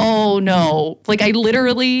 Like, oh no, like I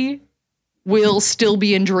literally will still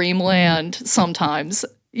be in dreamland sometimes.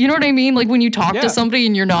 You know what I mean? Like when you talk to somebody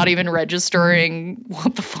and you're not even registering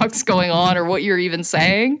what the fuck's going on or what you're even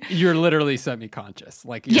saying. You're literally semi-conscious.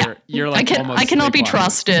 Like you're like I cannot be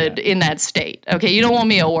trusted in that state. Okay, you don't want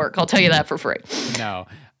me at work. I'll tell you that for free. No.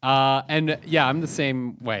 And yeah, I'm the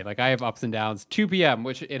same way. Like I have ups and downs. 2 p.m.,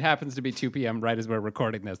 which it happens to be 2 p.m. right as we're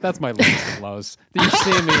recording this. That's my lowest of lows. You're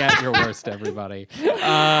seeing me at your worst, everybody.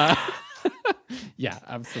 Yeah,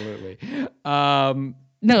 absolutely.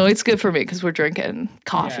 No, it's good for me because we're drinking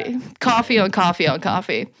coffee. Yeah. Coffee on coffee on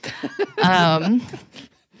coffee.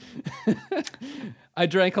 I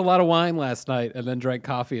drank a lot of wine last night and then drank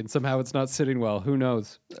coffee, and somehow it's not sitting well. Who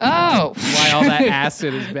knows? Oh. Why all that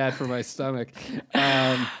acid is bad for my stomach.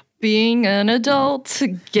 Being an adult,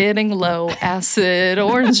 getting low acid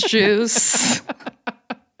orange juice.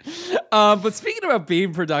 But speaking about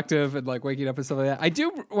being productive and like waking up and stuff like that, I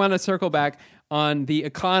do want to circle back on the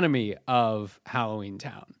economy of Halloween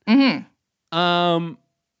Town. Mm-hmm.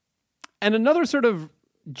 And another sort of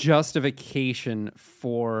justification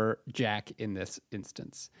for Jack in this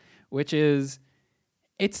instance, which is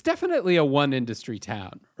it's definitely a one industry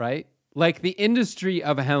town, right? Like the industry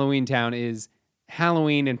of a Halloween Town is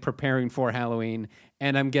Halloween and preparing for Halloween,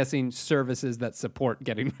 and I'm guessing services that support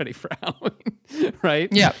getting ready for Halloween, right?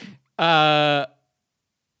 Yeah.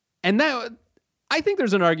 And that, I think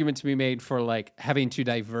there's an argument to be made for like having to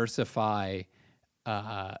diversify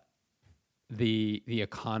the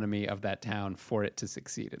economy of that town for it to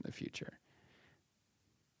succeed in the future.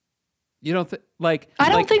 You don't think I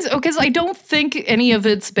don't think so, because I don't think any of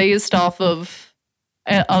it's based off of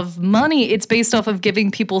money. It's based off of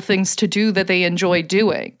giving people things to do that they enjoy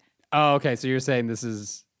doing. Oh, okay. So you're saying this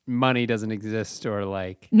is money doesn't exist, or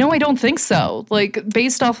like... No, I don't think so. Like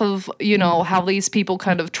based off of, how these people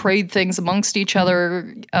kind of trade things amongst each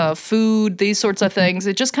other, food, these sorts of things.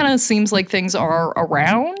 It just kind of seems like things are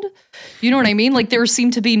around. You know what I mean? Like there seem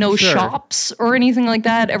to be no shops or anything like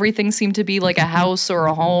that. Everything seemed to be like a house or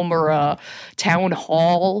a home or a town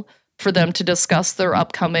hall for them to discuss their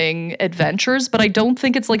upcoming adventures. But I don't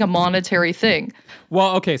think it's like a monetary thing.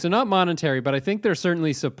 Well, okay, so not monetary, but I think they're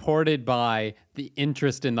certainly supported by the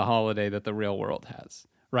interest in the holiday that the real world has,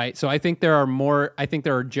 right? So I think there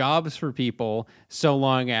are jobs for people so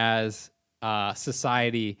long as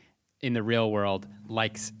society in the real world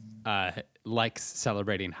likes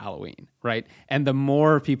celebrating Halloween, right? And the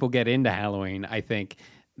more people get into Halloween, I think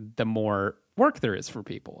the more work there is for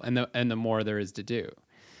people and the more there is to do.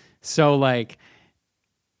 So like...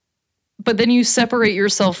 But then you separate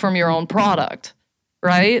yourself from your own product,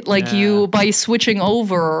 right? Like you, by switching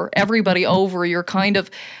everybody over, you're kind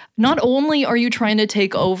of, not only are you trying to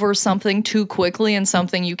take over something too quickly and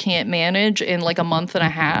something you can't manage in like a month and a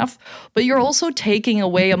half, but you're also taking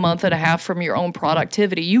away a month and a half from your own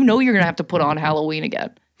productivity. You're going to have to put on Halloween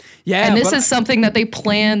again. Yeah. And this is something that they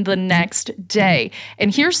plan the next day.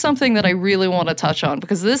 And here's something that I really want to touch on,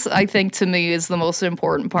 because this, I think, to me is the most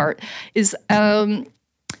important part, is at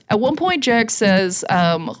one point Jack says,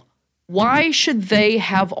 why should they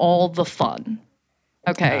have all the fun?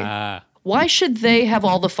 Okay. Why should they have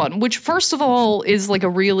all the fun? Which, first of all, is like a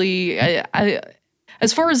really...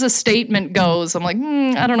 as far as a statement goes, I'm like,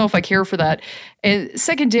 I don't know if I care for that. And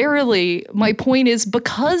secondarily, my point is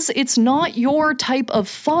because it's not your type of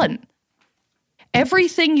fun.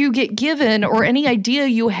 everything you get given or any idea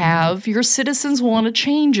you have, your citizens want to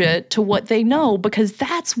change it to what they know because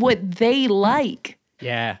that's what they like.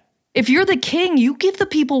 Yeah. If you're the king, you give the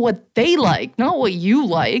people what they like, not what you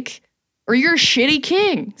like, or you're a shitty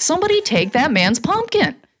king. Somebody take that man's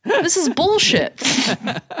pumpkin. This is bullshit.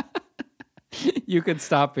 You could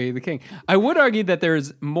stop being the king. I would argue that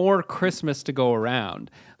there's more Christmas to go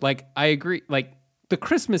around. Like, I agree. Like, the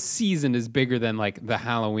Christmas season is bigger than, like, the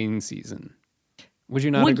Halloween season. Would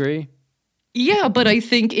you not agree? Yeah, but I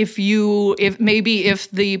think if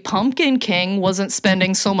the Pumpkin King wasn't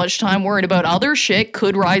spending so much time worried about other shit,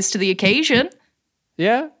 could rise to the occasion.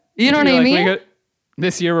 Yeah. You know what I mean?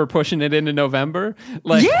 This year we're pushing it into November.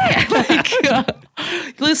 Like, yeah.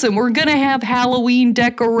 Listen, we're going to have Halloween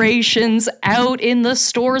decorations out in the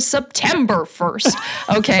store September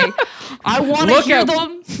 1st. Okay. I want to hear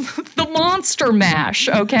the Monster Mash.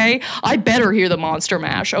 Okay. I better hear the Monster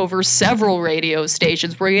Mash over several radio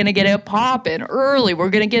stations. We're going to get it popping early. We're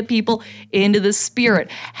going to get people into the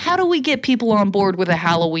spirit. How do we get people on board with a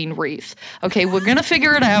Halloween wreath? Okay. We're going to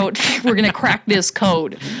figure it out. We're going to crack this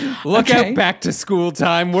code. Look out, back to school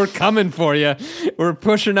time. We're coming for you. We're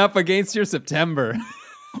pushing up against your September.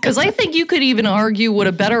 Because I think you could even argue what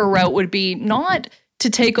a better route would be, not to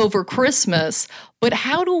take over Christmas, but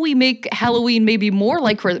how do we make Halloween maybe more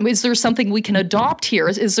like Christmas? Is there something we can adopt here?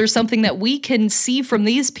 Is there something that we can see from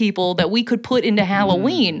these people that we could put into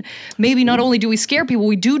Halloween? Maybe not only do we scare people,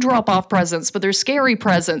 we do drop off presents, but they're scary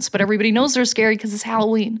presents, but everybody knows they're scary because it's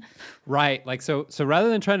Halloween. Right. Like, so rather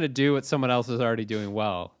than trying to do what someone else is already doing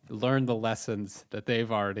well, learn the lessons that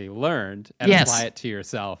they've already learned and apply it to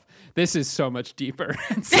yourself. This is so much deeper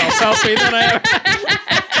and self-helpy than I ever.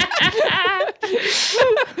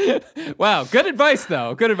 Wow. Good advice,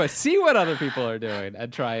 though. Good advice. See what other people are doing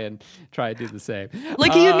and try and do the same.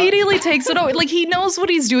 Like, he immediately takes it over. Like, he knows what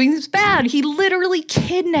he's doing is bad. He literally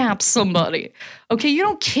kidnaps somebody. Okay, you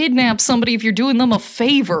don't kidnap somebody if you're doing them a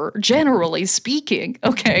favor, generally speaking.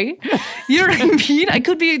 Okay, you know what I mean? I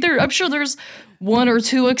could be there. I'm sure there's one or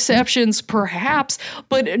two exceptions, perhaps,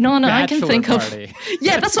 but none I can think party. of.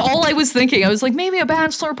 Yeah, that's all I was thinking. I was like, maybe a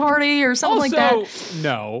bachelor party or something like that.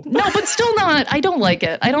 No, but still not. I don't like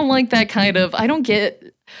it. I don't like that kind of. I don't get.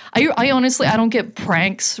 I honestly, I don't get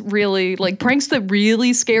pranks really, like pranks that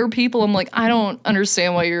really scare people. I'm like, I don't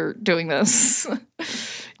understand why you're doing this.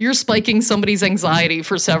 You're spiking somebody's anxiety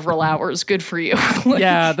for several hours. Good for you.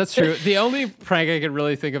 Yeah, that's true. The only prank I could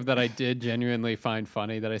really think of that I did genuinely find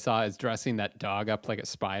funny that I saw is dressing that dog up like a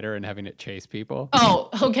spider and having it chase people. Oh,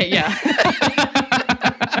 okay, yeah.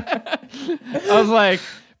 I was like,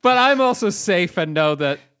 but I'm also safe and know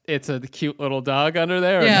that it's a cute little dog under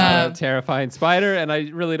there and not a terrifying spider. And I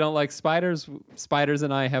really don't like spiders. Spiders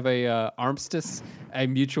and I have a armistice, a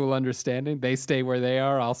mutual understanding. They stay where they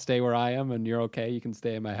are. I'll stay where I am. And you're okay. You can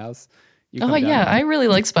stay in my house. Oh, yeah. I really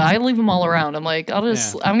like spiders. I leave them all around. I'm like, I'm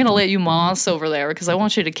going to let you moss over there because I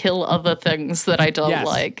want you to kill other things that I don't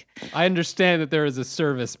like. I understand that there is a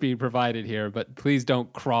service being provided here, but please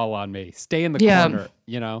don't crawl on me. Stay in the corner,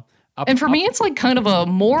 you know? And for me, it's like kind of a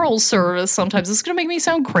moral service sometimes. This is going to make me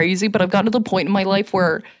sound crazy, but I've gotten to the point in my life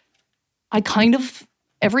where I kind of,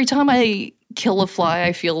 every time I kill a fly,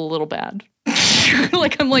 I feel a little bad.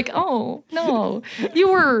 Like, I'm like, oh, no, you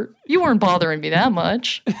weren't bothering me that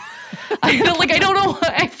much. I don't know.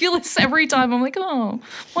 I feel this every time. I'm like, oh,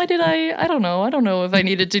 why did I don't know. I don't know if I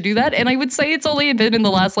needed to do that. And I would say it's only been in the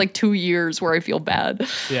last like 2 years where I feel bad.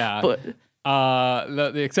 Yeah. But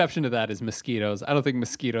the exception to that is mosquitoes. I don't think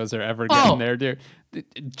mosquitoes are ever getting there, dude.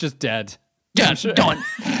 Just dead. Yeah, done.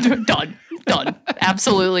 Done.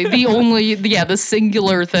 Absolutely. The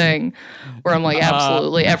singular thing where I'm like,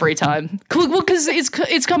 absolutely, every time. Well, because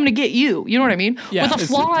it's coming to get you. You know what I mean? Yeah, with a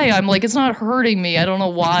fly, I'm like, it's not hurting me. I don't know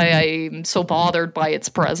why I'm so bothered by its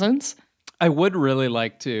presence. I would really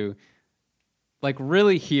like to, like,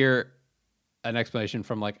 really hear an explanation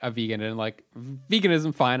from, like, a vegan. And, like,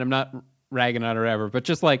 veganism, fine. I'm not ragging on her ever. But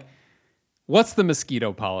just, like, what's the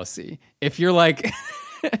mosquito policy? If you're, like...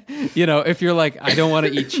 You know, if you're like, I don't want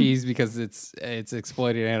to eat cheese because it's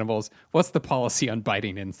exploiting animals, what's the policy on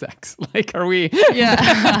biting insects? Like, are we?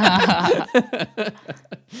 Yeah.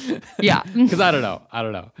 Yeah. Because I don't know.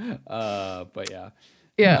 But yeah.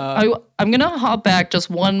 Yeah. I'm going to hop back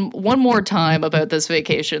just one more time about this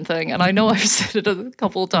vacation thing. And I know I've said it a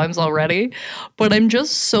couple of times already, but I'm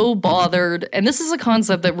just so bothered. And this is a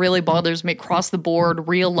concept that really bothers me across the board,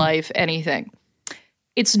 real life, anything.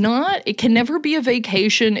 It can never be a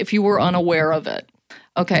vacation if you were unaware of it.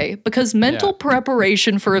 Okay, because mental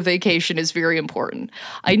preparation for a vacation is very important.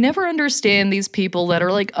 I never understand these people that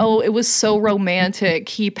are like, oh, it was so romantic.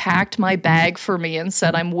 He packed my bag for me and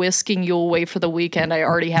said, I'm whisking you away for the weekend. I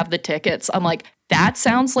already have the tickets. I'm like, that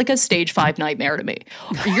sounds like a stage 5 nightmare to me.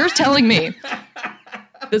 You're telling me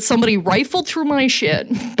that somebody rifled through my shit,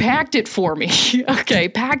 packed it for me,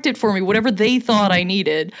 whatever they thought I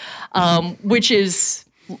needed, which is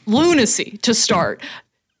lunacy to start.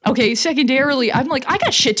 Okay, secondarily, I'm like, I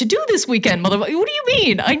got shit to do this weekend, motherfucker. What do you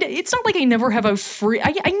mean? It's not like I never have a free,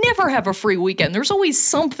 I never have a free weekend. There's always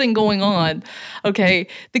something going on, okay?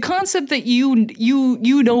 The concept that you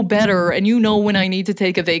know better and you know when I need to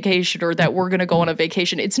take a vacation or that we're going to go on a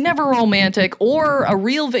vacation, it's never romantic or a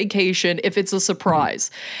real vacation if it's a surprise.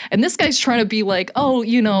 And this guy's trying to be like, oh,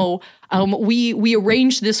 we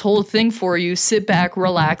arranged this whole thing for you. Sit back,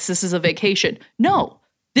 relax. This is a vacation. No.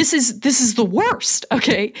 This is the worst,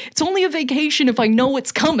 okay? It's only a vacation if I know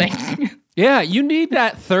it's coming. Yeah, you need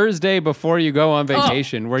that Thursday before you go on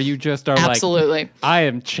vacation where you just are absolutely. Like, I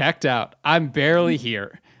am checked out. I'm barely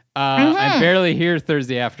here. I'm barely here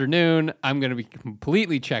Thursday afternoon. I'm going to be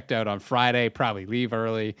completely checked out on Friday, probably leave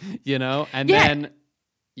early, and then...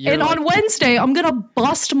 And on Wednesday, I'm going to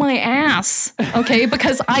bust my ass, okay,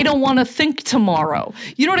 because I don't want to think tomorrow.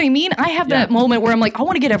 You know what I mean? I have that moment where I'm like, I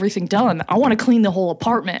want to get everything done. I want to clean the whole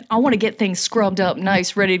apartment. I want to get things scrubbed up,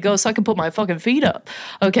 nice, ready to go so I can put my fucking feet up,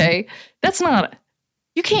 okay? That's not...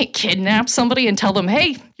 You can't kidnap somebody and tell them,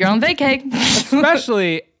 hey, you're on vacay.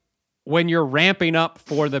 Especially when you're ramping up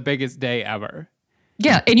for the biggest day ever.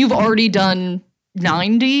 Yeah, and you've already done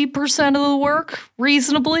 90% of the work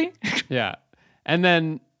reasonably. Yeah. And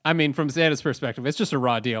then, I mean, from Santa's perspective, it's just a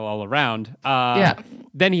raw deal all around.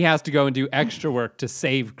 Then he has to go and do extra work to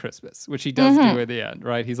save Christmas, which he does do at the end,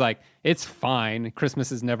 right? He's like, it's fine.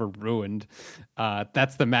 Christmas is never ruined.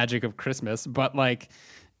 That's the magic of Christmas. But like,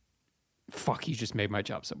 fuck, you just made my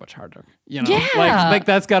job so much harder. Yeah. Like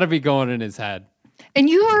that's got to be going in his head.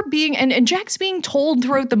 And you are being, and Jack's being told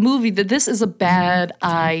throughout the movie that this is a bad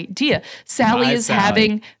idea. Sally is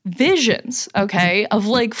having visions, okay, of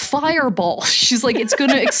like fireballs. She's like, it's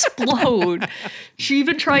going to explode. She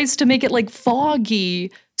even tries to make it like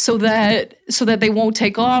foggy so that they won't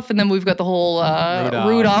take off. And then we've got the whole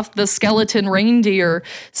Rudolph the skeleton reindeer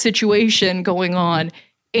situation going on.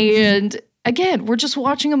 And again, we're just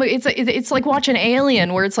watching them. It's like watching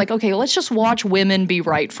Alien, where it's like, okay, let's just watch women be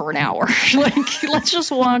right for an hour. Like, let's just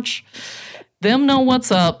watch them know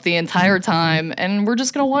what's up the entire time, and we're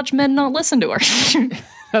just gonna watch men not listen to her.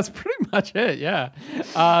 That's pretty much it. Yeah.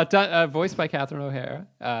 Voiced by Catherine O'Hara.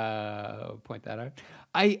 Point that out.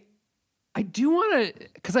 I do want to,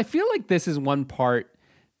 because I feel like this is one part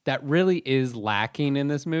that really is lacking in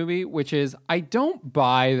this movie, which is I don't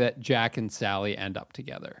buy that Jack and Sally end up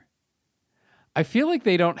together. I feel like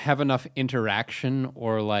they don't have enough interaction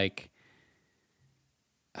or like,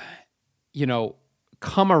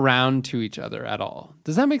 come around to each other at all.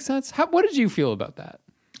 Does that make sense? What did you feel about that?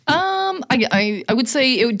 I would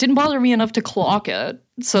say it didn't bother me enough to clock it.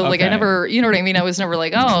 So like I never, you know what I mean? I was never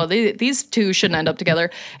like, oh, these two shouldn't end up together.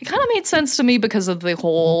 It kind of made sense to me because of the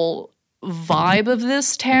whole vibe of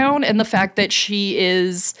this town and the fact that she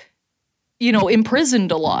is,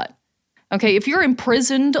 imprisoned a lot. Okay, if you're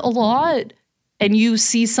imprisoned a lot, and you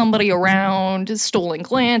see somebody around, stolen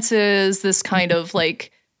glances, this kind of like,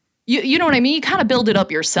 you know what I mean? You kind of build it up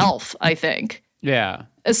yourself, I think. Yeah.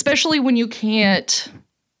 Especially when you can't,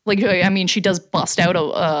 like, I mean, she does bust out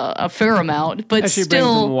a fair amount, but she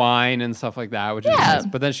still. brings them wine and stuff like that, which is nice.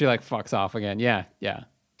 But then she like fucks off again. Yeah, yeah.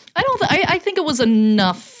 I think it was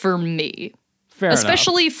enough for me. Fair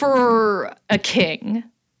especially enough. For a king.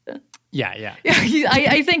 Yeah.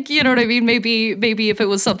 I think, you know what I mean? Maybe if it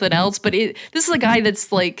was something else, but this is a guy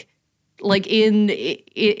that's like in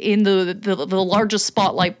the largest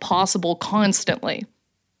spotlight possible constantly.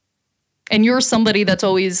 And you're somebody that's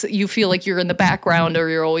always, you feel like you're in the background or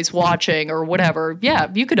you're always watching or whatever.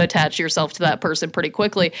 Yeah, you could attach yourself to that person pretty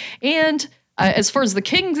quickly. And as far as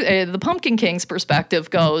the Pumpkin King's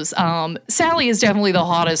perspective goes, Sally is definitely the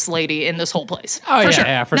hottest lady in this whole place. Oh, for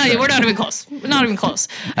sure. We're not even close. We're not even close.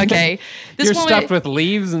 Okay. You're stuffed with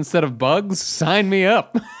leaves instead of bugs? Sign me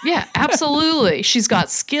up. Yeah, absolutely. She's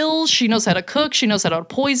got skills. She knows how to cook. She knows how to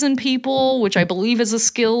poison people, which I believe is a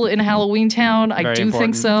skill in Halloween Town. I do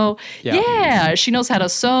think so. Yeah, she knows how to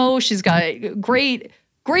sew. She's got great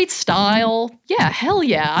style. Yeah, hell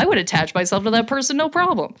yeah. I would attach myself to that person, no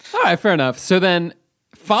problem. All right, fair enough. So then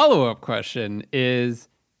follow-up question is,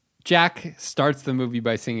 Jack starts the movie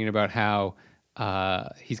by singing about how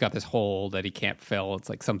he's got this hole that he can't fill. It's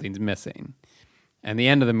like something's missing. And the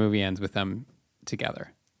end of the movie ends with them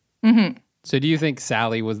together. Mm-hmm. So do you think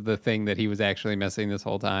Sally was the thing that he was actually missing this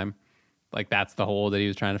whole time? Like that's the hole that he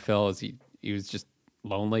was trying to fill? Is he was just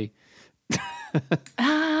lonely?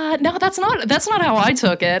 No, that's not how I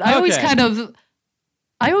took it. I always kind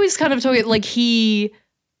of took it like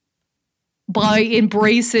by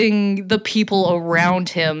embracing the people around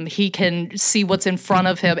him, he can see what's in front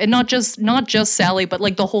of him, and not just Sally, but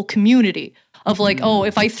like the whole community of like, oh,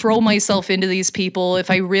 if I throw myself into these people,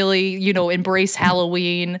 if I really, embrace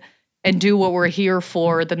Halloween and do what we're here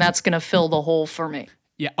for, then that's going to fill the hole for me.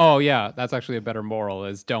 Yeah. Oh, yeah. That's actually a better moral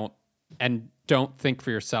is don't think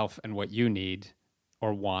for yourself and what you need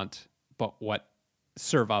or want, but what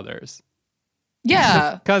serve others.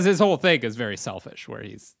 Yeah. Because his whole thing is very selfish, where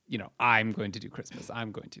he's, I'm going to do Christmas.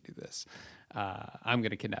 I'm going to do this. I'm going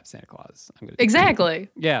to kidnap Santa Claus. Exactly.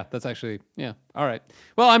 Yeah, that's actually, yeah. All right.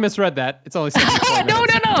 Well, I misread that. It's only 74 No.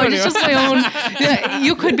 It's just my own. Yeah,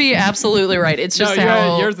 you could be absolutely right. It's just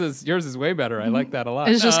how yours is way better. I like that a lot.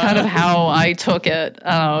 It's just kind of how I took it.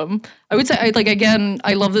 I would say,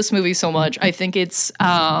 I love this movie so much. I think it's,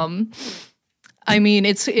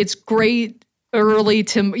 it's great early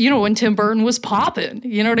Tim, when Tim Burton was popping,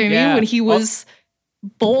 you know what I mean? Yeah. When he was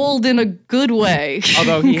bold in a good way.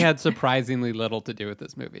 Although he had surprisingly little to do with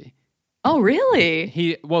this movie. Oh, really?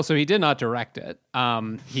 He did not direct it.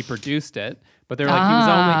 He produced it, but they're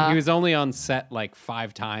like he was only on set like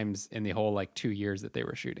 5 times in the whole like 2 years that they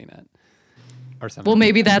were shooting it. Or something. Well,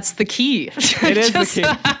 maybe that's the key. It is the key.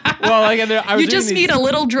 Well, you just need a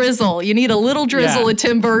little drizzle. You need a little drizzle of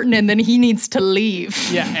Tim Burton, and then he needs to leave.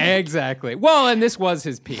 Yeah, exactly. Well, and this was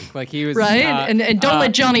his peak. Like he was right, and don't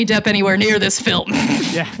let Johnny Depp anywhere near this film.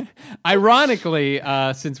 Yeah. Ironically,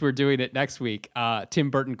 since we're doing it next week, Tim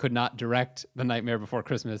Burton could not direct The Nightmare Before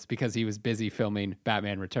Christmas because he was busy filming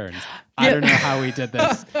Batman Returns. I don't know how he did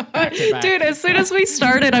this back to back. Dude, as soon as we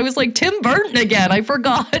started, I was like, Tim Burton again. I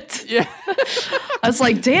forgot. Yeah. I was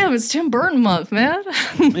like, damn, it's Tim Burton month, man.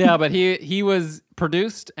 Yeah, but he was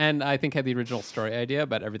produced and I think had the original story idea,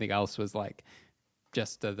 but everything else was like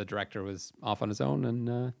just the director was off on his own,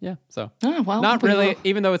 and so not really.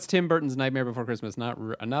 Even though it's Tim Burton's Nightmare Before Christmas, not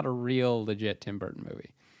a real legit Tim Burton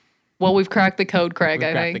movie. Well, we've cracked the code, Craig.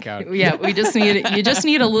 I think. The code. Yeah, you just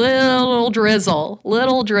need a little drizzle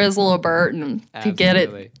of Burton to get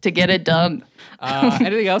it done.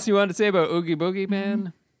 Anything else you wanted to say about Oogie Boogie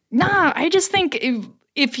Man? Nah, I just think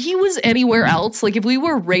if he was anywhere else, like if we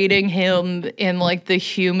were rating him in like the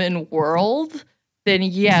human world, then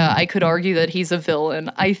yeah, I could argue that he's a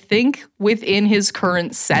villain. I think within his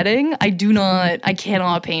current setting, I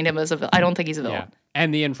cannot paint him as a villain. I don't think he's a villain. Yeah.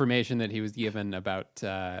 And the information that he was given about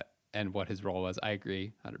and what his role was, I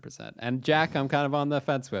agree 100%. And Jack, I'm kind of on the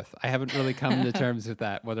fence with. I haven't really come to terms with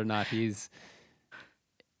that, whether or not he's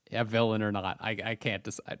a villain or not. I can't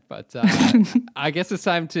decide. But I guess it's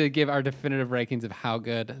time to give our definitive rankings of how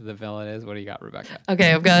good the villain is. What do you got, Rebecca?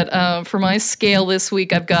 Okay, I've got, for my scale this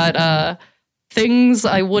week, I've got things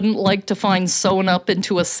I wouldn't like to find sewn up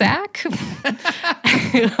into a sack.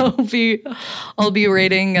 I'll be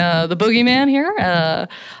rating the Boogeyman here.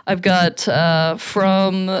 I've got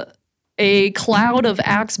from a cloud of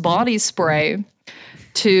Axe body spray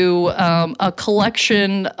to a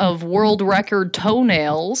collection of world record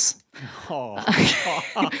toenails. Oh.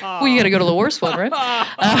 Well, you got to go to the worst one, right?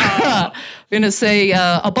 I'm going to say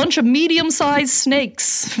a bunch of medium-sized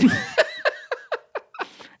snakes.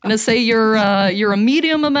 I'm going to say you're a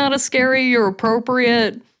medium amount of scary, you're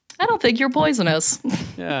appropriate. I don't think you're poisonous.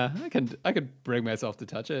 Yeah, I could bring myself to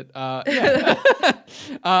touch it. Yeah.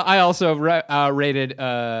 I also rated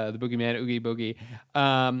the Boogeyman Oogie Boogie,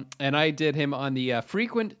 and I did him on the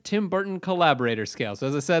frequent Tim Burton collaborator scale. So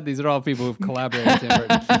as I said, these are all people who've collaborated with Tim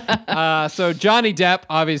Burton. So Johnny Depp,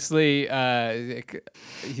 obviously,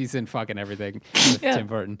 he's in fucking everything with Tim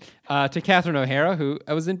Burton. To Catherine O'Hara, who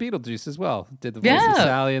was in Beetlejuice as well, did the voice of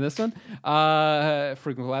Sally in this one.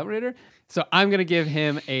 Frequent collaborator. So I'm going to give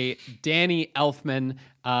him a Danny Elfman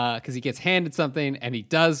because he gets handed something and he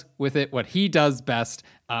does with it what he does best,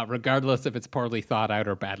 regardless if it's poorly thought out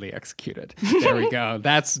or badly executed. There we go.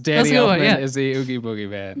 That's Danny Elfman is the Oogie Boogie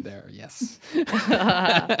Man there. Yes.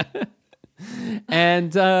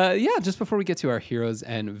 And just before we get to our heroes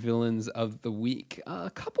and villains of the week, a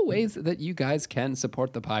couple ways that you guys can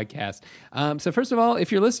support the podcast. So first of all, if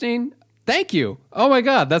you're listening, thank you. Oh my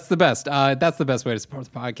God, that's the best. That's the best way to support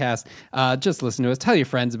the podcast. Just listen to us. Tell your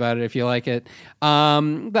friends about it if you like it.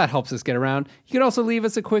 That helps us get around. You can also leave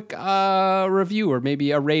us a quick review or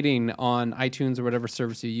maybe a rating on iTunes or whatever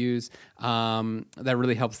service you use. That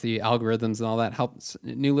really helps the algorithms and all that. Helps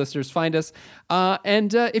new listeners find us.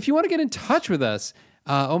 And if you want to get in touch with us,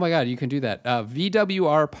 Oh my God, you can do that.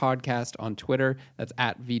 VWR Podcast on Twitter. That's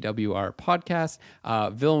at VWR Podcast.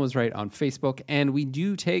 Villain Was Right on Facebook. And we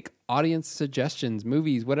do take audience suggestions,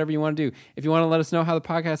 movies, whatever you want to do. If you want to let us know how the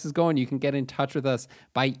podcast is going, you can get in touch with us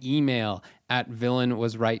by email at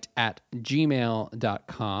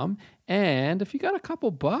villainwasright@gmail.com. And if you got a couple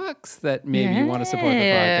bucks that maybe you want to support the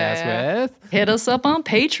podcast with, hit us up on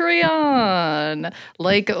Patreon.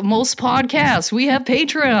 Like most podcasts, we have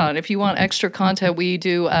Patreon. If you want extra content, we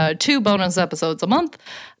do 2 bonus episodes a month.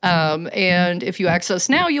 And if you access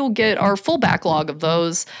now, you'll get our full backlog of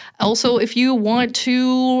those. Also, if you want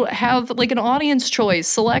to have like an audience choice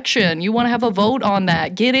selection, you want to have a vote on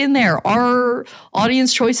that, get in there. Our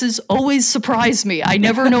audience choices always surprise me. I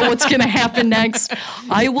never know what's going to happen next.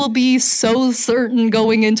 I will be so certain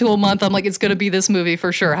going into a month. I'm like, it's going to be this movie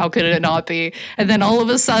for sure. How could it not be? And then all of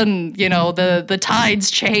a sudden, you know, the tides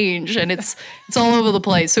change and it's all over the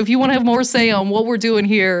place. So if you want to have more say on what we're doing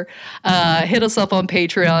here, hit us up on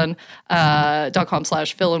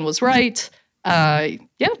patreon.com/villainwasright.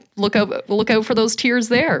 Look out for those tiers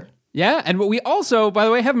there. Yeah, and we also, by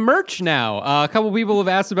the way, have merch now. A couple people have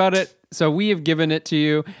asked about it, so we have given it to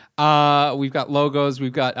you. We've got logos.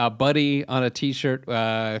 We've got Buddy on a T-shirt.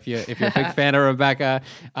 If you're a big fan of Rebecca,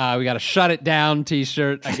 we got a Shut It Down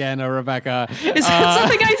T-shirt again of Rebecca. Is that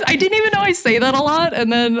something I didn't even know I say that a lot,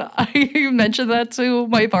 and then I mentioned that to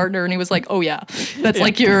my partner, and he was like, "Oh yeah, that's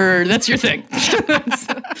your thing."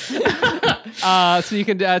 So you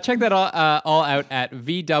can check that all out at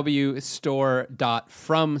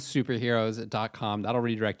vwstore.fromsuperheroes.com. That'll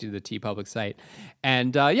redirect you to the TeePublic site.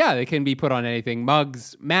 And they can be put on anything.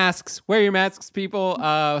 Mugs, masks. Wear your masks, people.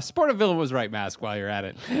 Sport a Villain Was Right mask while you're at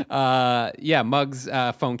it. Mugs,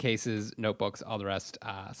 phone cases, notebooks, all the rest.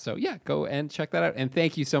 So go and check that out. And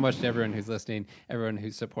thank you so much to everyone who's listening, everyone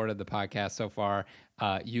who's supported the podcast so far.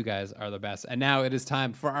 You guys are the best. And now it is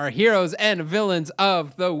time for our heroes and villains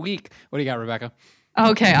of the week. What do you got, Rebecca?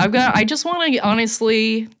 Okay, I just want to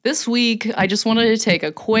honestly this week. I just wanted to take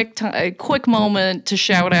a quick moment to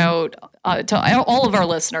shout out to all of our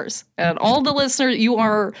listeners and all the listeners. You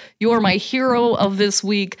are my hero of this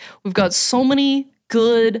week. We've got so many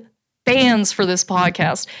good fans for this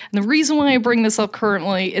podcast. And the reason why I bring this up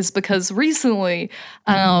currently is because recently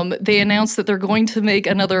they announced that they're going to make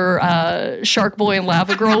another Shark Boy and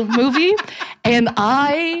Lava Girl movie. And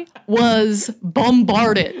I was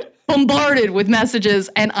bombarded with messages.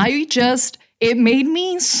 And it made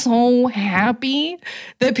me so happy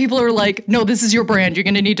that people are like, no, this is your brand. You're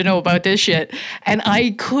going to need to know about this shit. And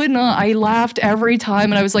I could not. I laughed every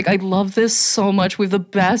time. And I was like, I love this so much. We have the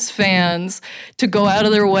best fans to go out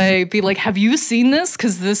of their way, be like, have you seen this?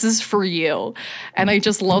 Because this is for you. And I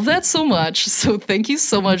just love that so much. So thank you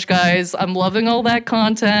so much, guys. I'm loving all that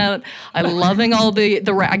content. I'm loving all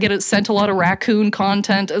I get sent a lot of raccoon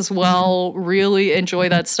content as well. Really enjoy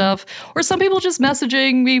that stuff. Or some people just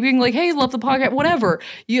messaging me being like, hey, love the podcast, whatever.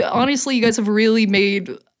 Honestly, you guys have really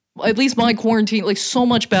made at least my quarantine like so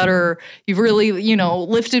much better. You've really,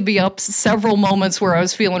 lifted me up several moments where I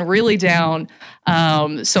was feeling really down.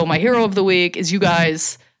 So my hero of the week is you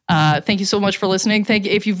guys. Thank you so much for listening.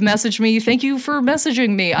 If you've messaged me, thank you for messaging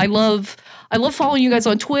me. I love following you guys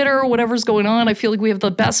on Twitter, whatever's going on. I feel like we have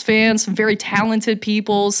the best fans, some very talented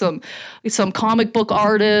people, some comic book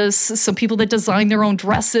artists, some people that design their own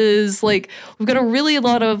dresses. Like, we've got a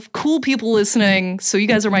lot of cool people listening. So you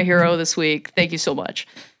guys are my hero this week. Thank you so much.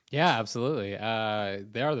 Yeah, absolutely. They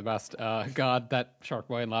are the best. God, that Shark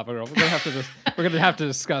Boy and Lava Girl. We're gonna have to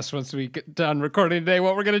discuss once we get done recording today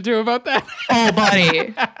what we're gonna do about that. Oh,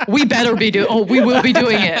 buddy, we will be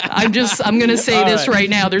doing it. I'm gonna say this right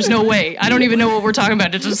now. There's no way. I don't even know what we're talking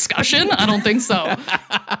about. A discussion? I don't think so.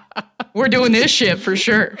 We're doing this shit for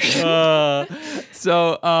sure.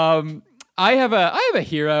 I have a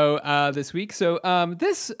hero this week. So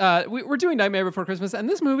we're doing Nightmare Before Christmas, and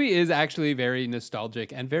this movie is actually very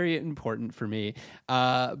nostalgic and very important for me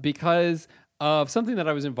because of something that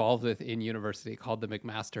I was involved with in university called the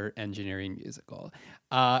McMaster Engineering Musical.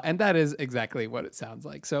 And that is exactly what it sounds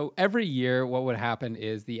like. So every year what would happen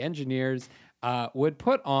is the engineers would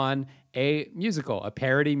put on a musical, a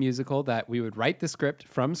parody musical that we would write the script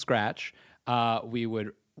from scratch. We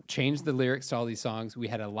would change the lyrics to all these songs. We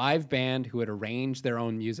had a live band who would arrange their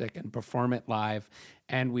own music and perform it live.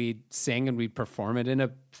 And we'd sing and we'd perform it in a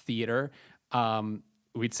theater.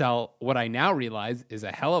 We'd sell what I now realize is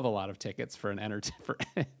a hell of a lot of tickets for for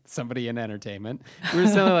somebody in entertainment. We were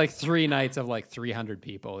selling like 3 nights of like 300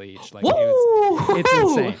 people each. Like it's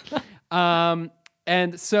insane.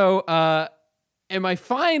 And so in my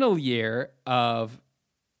final year of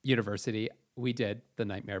university, we did The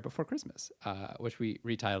Nightmare Before Christmas, which we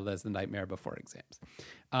retitled as The Nightmare Before Exams.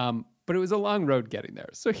 But it was a long road getting there.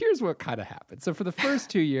 So here's what kind of happened. So for the first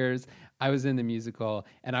 2 years, I was in the musical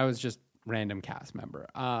and I was just random cast member,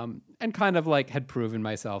 and kind of like had proven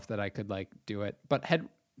myself that I could like do it, but had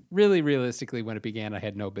really realistically, when it began, I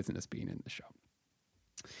had no business being in the show.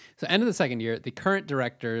 So end of the second year, the current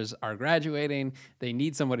directors are graduating. They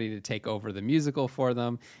need somebody to take over the musical for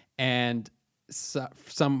them. And so,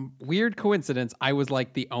 some weird coincidence, I was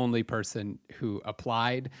like the only person who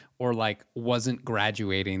applied or like wasn't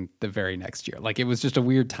graduating the very next year. Like it was just a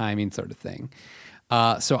weird timing sort of thing.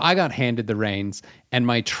 So I got handed the reins, and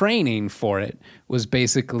my training for it was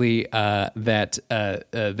basically that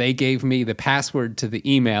they gave me the password to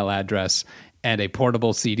the email address and a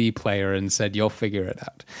portable CD player and said, you'll figure it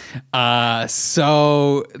out.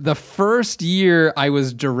 So the first year I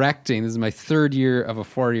was directing, this is my third year of a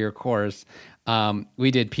 4-year course,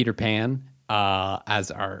 we did Peter Pan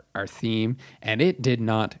as our theme, and it did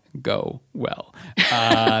not go well.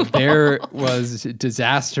 There was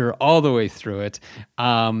disaster all the way through it.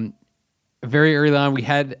 Very early on, we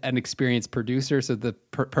had an experienced producer, so the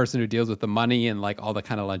person who deals with the money and like all the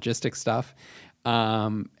kind of logistic stuff.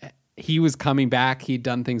 He was coming back. He'd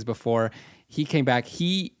done things before. He came back.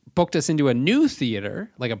 He booked us into a new theater,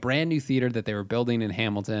 like a brand new theater that they were building in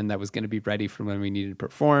Hamilton that was going to be ready for when we needed to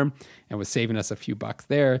perform, and was saving us a few bucks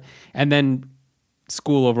there. And then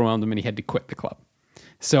school overwhelmed him and he had to quit the club.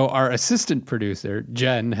 So our assistant producer,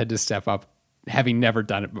 Jen, had to step up, having never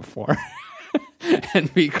done it before.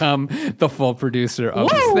 And become the full producer of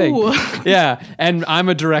this thing. Yeah. And I'm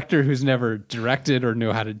a director who's never directed or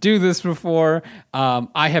knew how to do this before.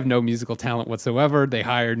 I have no musical talent whatsoever. They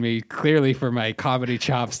hired me clearly for my comedy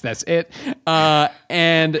chops. That's it.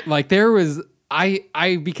 And like there was,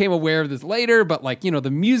 I became aware of this later, but like, you know,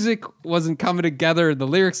 the music wasn't coming together. The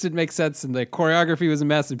lyrics didn't make sense and the choreography was a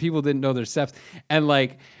mess and people didn't know their steps. And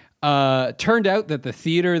like, turned out that the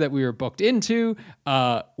theater that we were booked into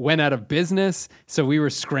went out of business. So we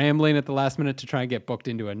were scrambling at the last minute to try and get booked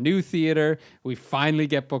into a new theater. We finally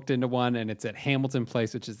get booked into one, and it's at Hamilton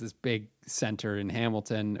Place, which is this big center in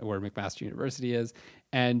Hamilton where McMaster University is.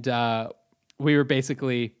 And we were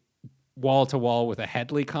basically wall to wall with a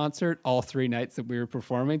Headley concert all 3 nights that we were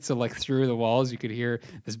performing. So like through the walls, you could hear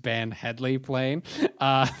this band Headley playing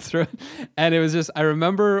through. And it was just, I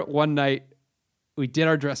remember one night, we did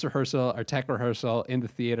our dress rehearsal, our tech rehearsal in the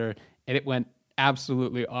theater, and it went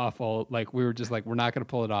absolutely awful. Like we were just like, we're not going to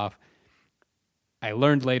pull it off. I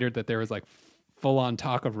learned later that there was like full on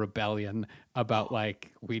talk of rebellion about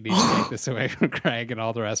like, we need to take this away from Craig, and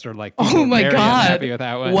all the rest are like, oh my very God, unhappy with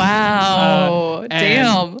that one. Wow.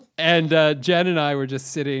 Damn. And Jen and I were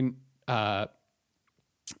just sitting,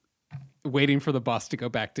 waiting for the bus to go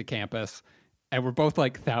back to campus. And we're both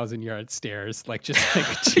like 1,000-yard stares, like just like,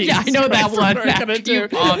 Jesus yeah, I know Christ, that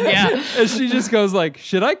one. Yeah. And she just goes like,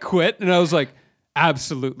 should I quit? And I was like,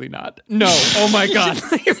 absolutely not. No. Oh my God.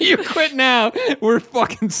 If you quit now, we're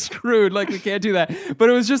fucking screwed. Like we can't do that. But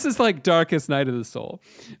it was just this like darkest night of the soul.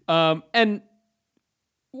 And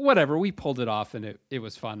whatever, we pulled it off and it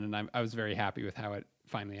was fun. And I was very happy with how it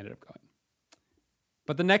finally ended up going.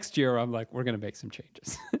 But the next year I'm like, we're going to make some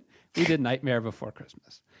changes. We did Nightmare Before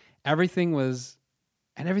Christmas. Everything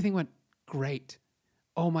went great.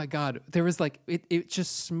 Oh my God. There was like, it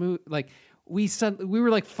just smooth. Like we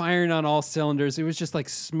were like firing on all cylinders. It was just like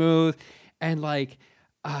smooth. And like,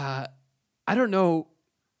 I don't know.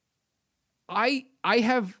 I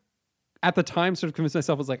have at the time sort of convinced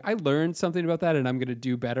myself, I was like, I learned something about that and I'm going to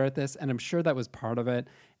do better at this. And I'm sure that was part of it.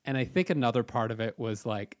 And I think another part of it was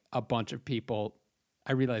like a bunch of people,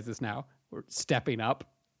 I realize this now, were stepping up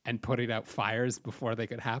and putting out fires before they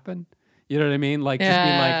could happen. You know what I mean? Like just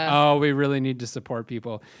being like, oh, we really need to support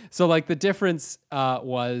people. So like the difference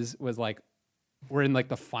was like, we're in like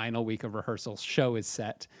the final week of rehearsal, show is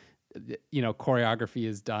set, you know, choreography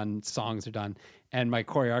is done, songs are done. And my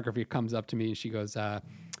choreographer comes up to me and she goes, I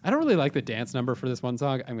don't really like the dance number for this one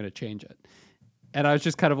song. I'm going to change it. And I was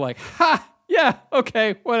just kind of like, ha, yeah,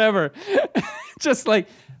 okay, whatever. Just like,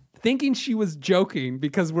 thinking she was joking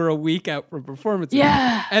because we're a week out from performances.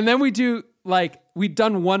 Yeah. And then we'd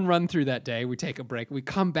done one run through that day. We take a break. We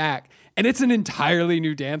come back and it's an entirely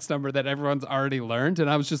new dance number that everyone's already learned. And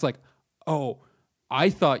I was just like, oh,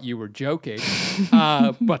 I thought you were joking.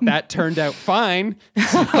 But that turned out fine.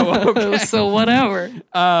 So, okay. So whatever.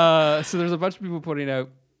 So there's a bunch of people putting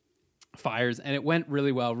out fires and it went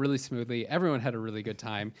really well, really smoothly. Everyone had a really good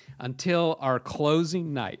time until our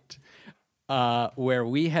closing night. Where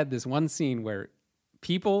we had this one scene where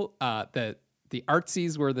people, the the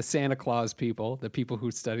artsies were the Santa Claus people, the people who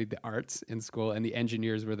studied the arts in school, and the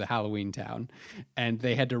engineers were the Halloween town. And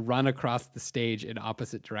they had to run across the stage in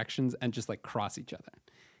opposite directions and just like cross each other.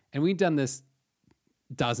 And we'd done this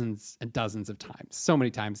dozens and dozens of times, so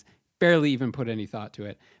many times, barely even put any thought to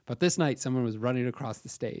it. But this night, someone was running across the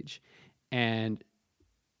stage, and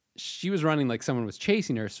she was running like someone was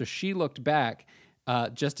chasing her. So she looked back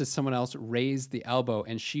just as someone else raised the elbow,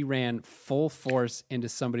 and she ran full force into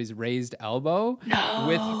somebody's raised elbow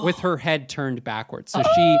with her head turned backwards. So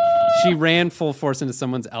she ran full force into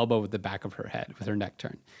someone's elbow with the back of her head, with her neck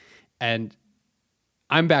turned. And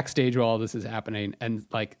I'm backstage while all this is happening, and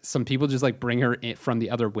like some people just like bring her in from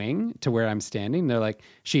the other wing to where I'm standing. They're like,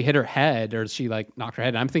 she hit her head, or she like knocked her head.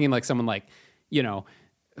 And I'm thinking like someone like, you know,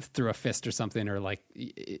 threw a fist or something, or like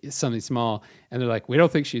something small. And they're like, we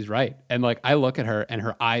don't think she's right. And like, I look at her and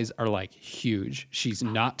her eyes are like huge. She's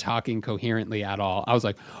not talking coherently at all. I was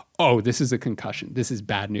like, oh, this is a concussion. This is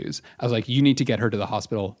bad news. I was like, you need to get her to the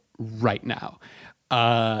hospital right now.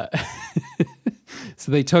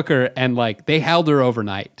 So they took her and like they held her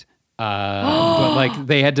overnight. But like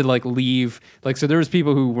they had to like leave. Like, so there was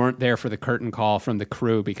people who weren't there for the curtain call from the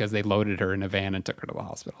crew because they loaded her in a van and took her to the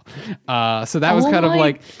hospital. So that was kind of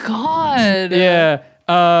like, God. Yeah.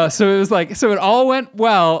 So it was like, so it all went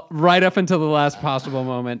well right up until the last possible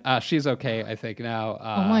moment. She's okay, I think now.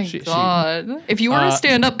 Oh my God. If you were a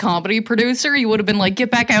stand-up comedy producer, you would have been like,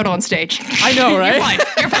 get back out on stage. I know, right?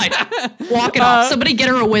 You're fine. Walk it off. Somebody get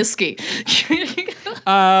her a whiskey.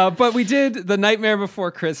 But we did The Nightmare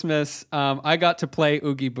Before Christmas. I got to play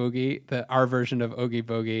Oogie Boogie, our version of Oogie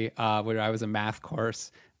Boogie, where I was a math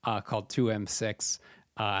course called 2M6.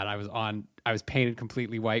 And I was painted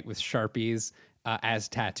completely white with Sharpies as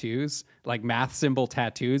tattoos, like math symbol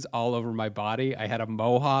tattoos all over my body. I had a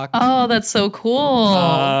mohawk. Oh, that's so cool.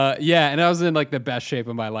 Yeah, and I was in like the best shape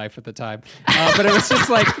of my life at the time. But it was just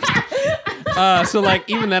like... so like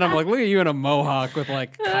even then I'm like, look at you in a mohawk with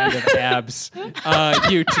like kind of abs,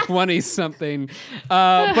 you 20-something.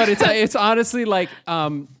 But it's honestly like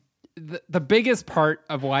the biggest part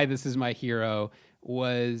of why this is my hero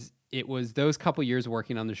was those couple years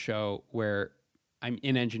working on the show where I'm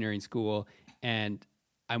in engineering school and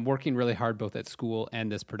I'm working really hard both at school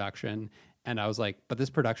and this production. And I was like, but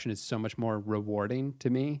this production is so much more rewarding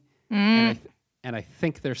to me. And I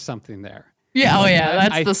think there's something there. Yeah,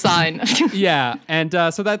 that's the sign. Yeah, and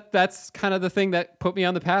so that's kind of the thing that put me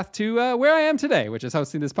on the path to where I am today, which is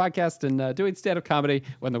hosting this podcast and doing stand-up comedy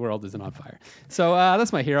when the world isn't on fire. So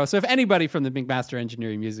that's my hero. So if anybody from the McMaster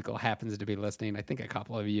Engineering Musical happens to be listening, I think a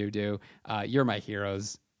couple of you do, you're my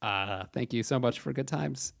heroes. Thank you so much for good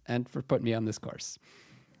times and for putting me on this course.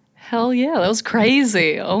 Hell yeah, that was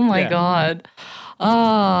crazy. Oh my God.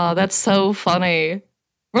 Oh, that's so funny.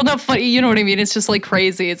 Well, not funny, you know what I mean? It's just like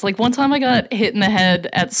crazy. It's like one time I got hit in the head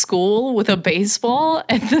at school with a baseball,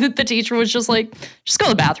 and the teacher was just like, just go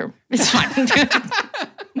to the bathroom. It's fine.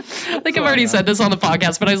 I think I've already said this on the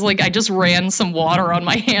podcast, but I was like, I just ran some water on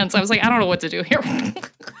my hands. I was like, I don't know what to do here.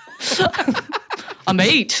 I'm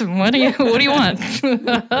 8. What do you want?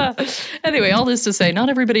 Anyway, all this to say, not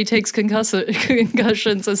everybody takes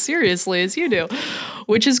concussions as seriously as you do,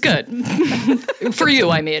 which is good. For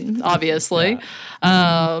you, I mean, obviously.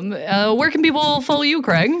 Yeah. Where can people follow you,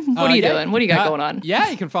 Craig? What are you doing? What do you got going on? Yeah,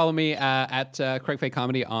 you can follow me at Craig Fay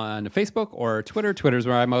Comedy on Facebook or Twitter. Twitter's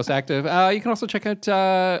where I'm most active. You can also check out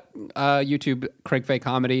YouTube, Craig Fay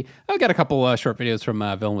Comedy. I've got a couple short videos from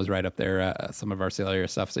Villain Was Right up there, some of our sillier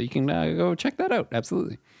stuff, so you can go check that out.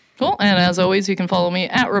 Absolutely. Cool. And as always, you can follow me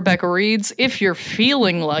at Rebecca Reeds if you're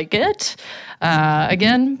feeling like it.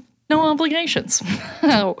 Again, no obligations.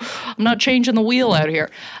 I'm not changing the wheel out here.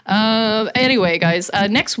 Anyway, guys,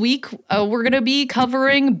 next week we're going to be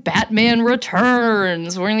covering Batman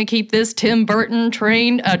Returns. We're going to keep this Tim Burton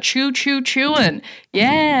train choo-choo-chewing.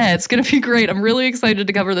 Yeah, it's going to be great. I'm really excited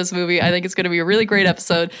to cover this movie. I think it's going to be a really great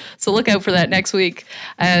episode. So look out for that next week.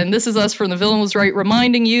 And this is us from The Villain Was Right,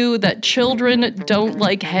 reminding you that children don't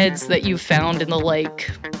like heads that you found in the lake.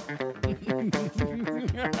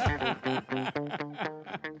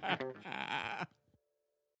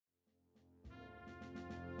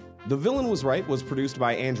 The Villain Was Right was produced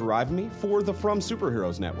by Andrew Ivamy for the From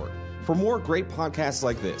Superheroes Network. For more great podcasts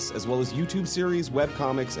like this, as well as YouTube series,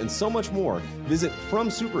 webcomics, and so much more, visit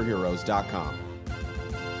FromSuperheroes.com.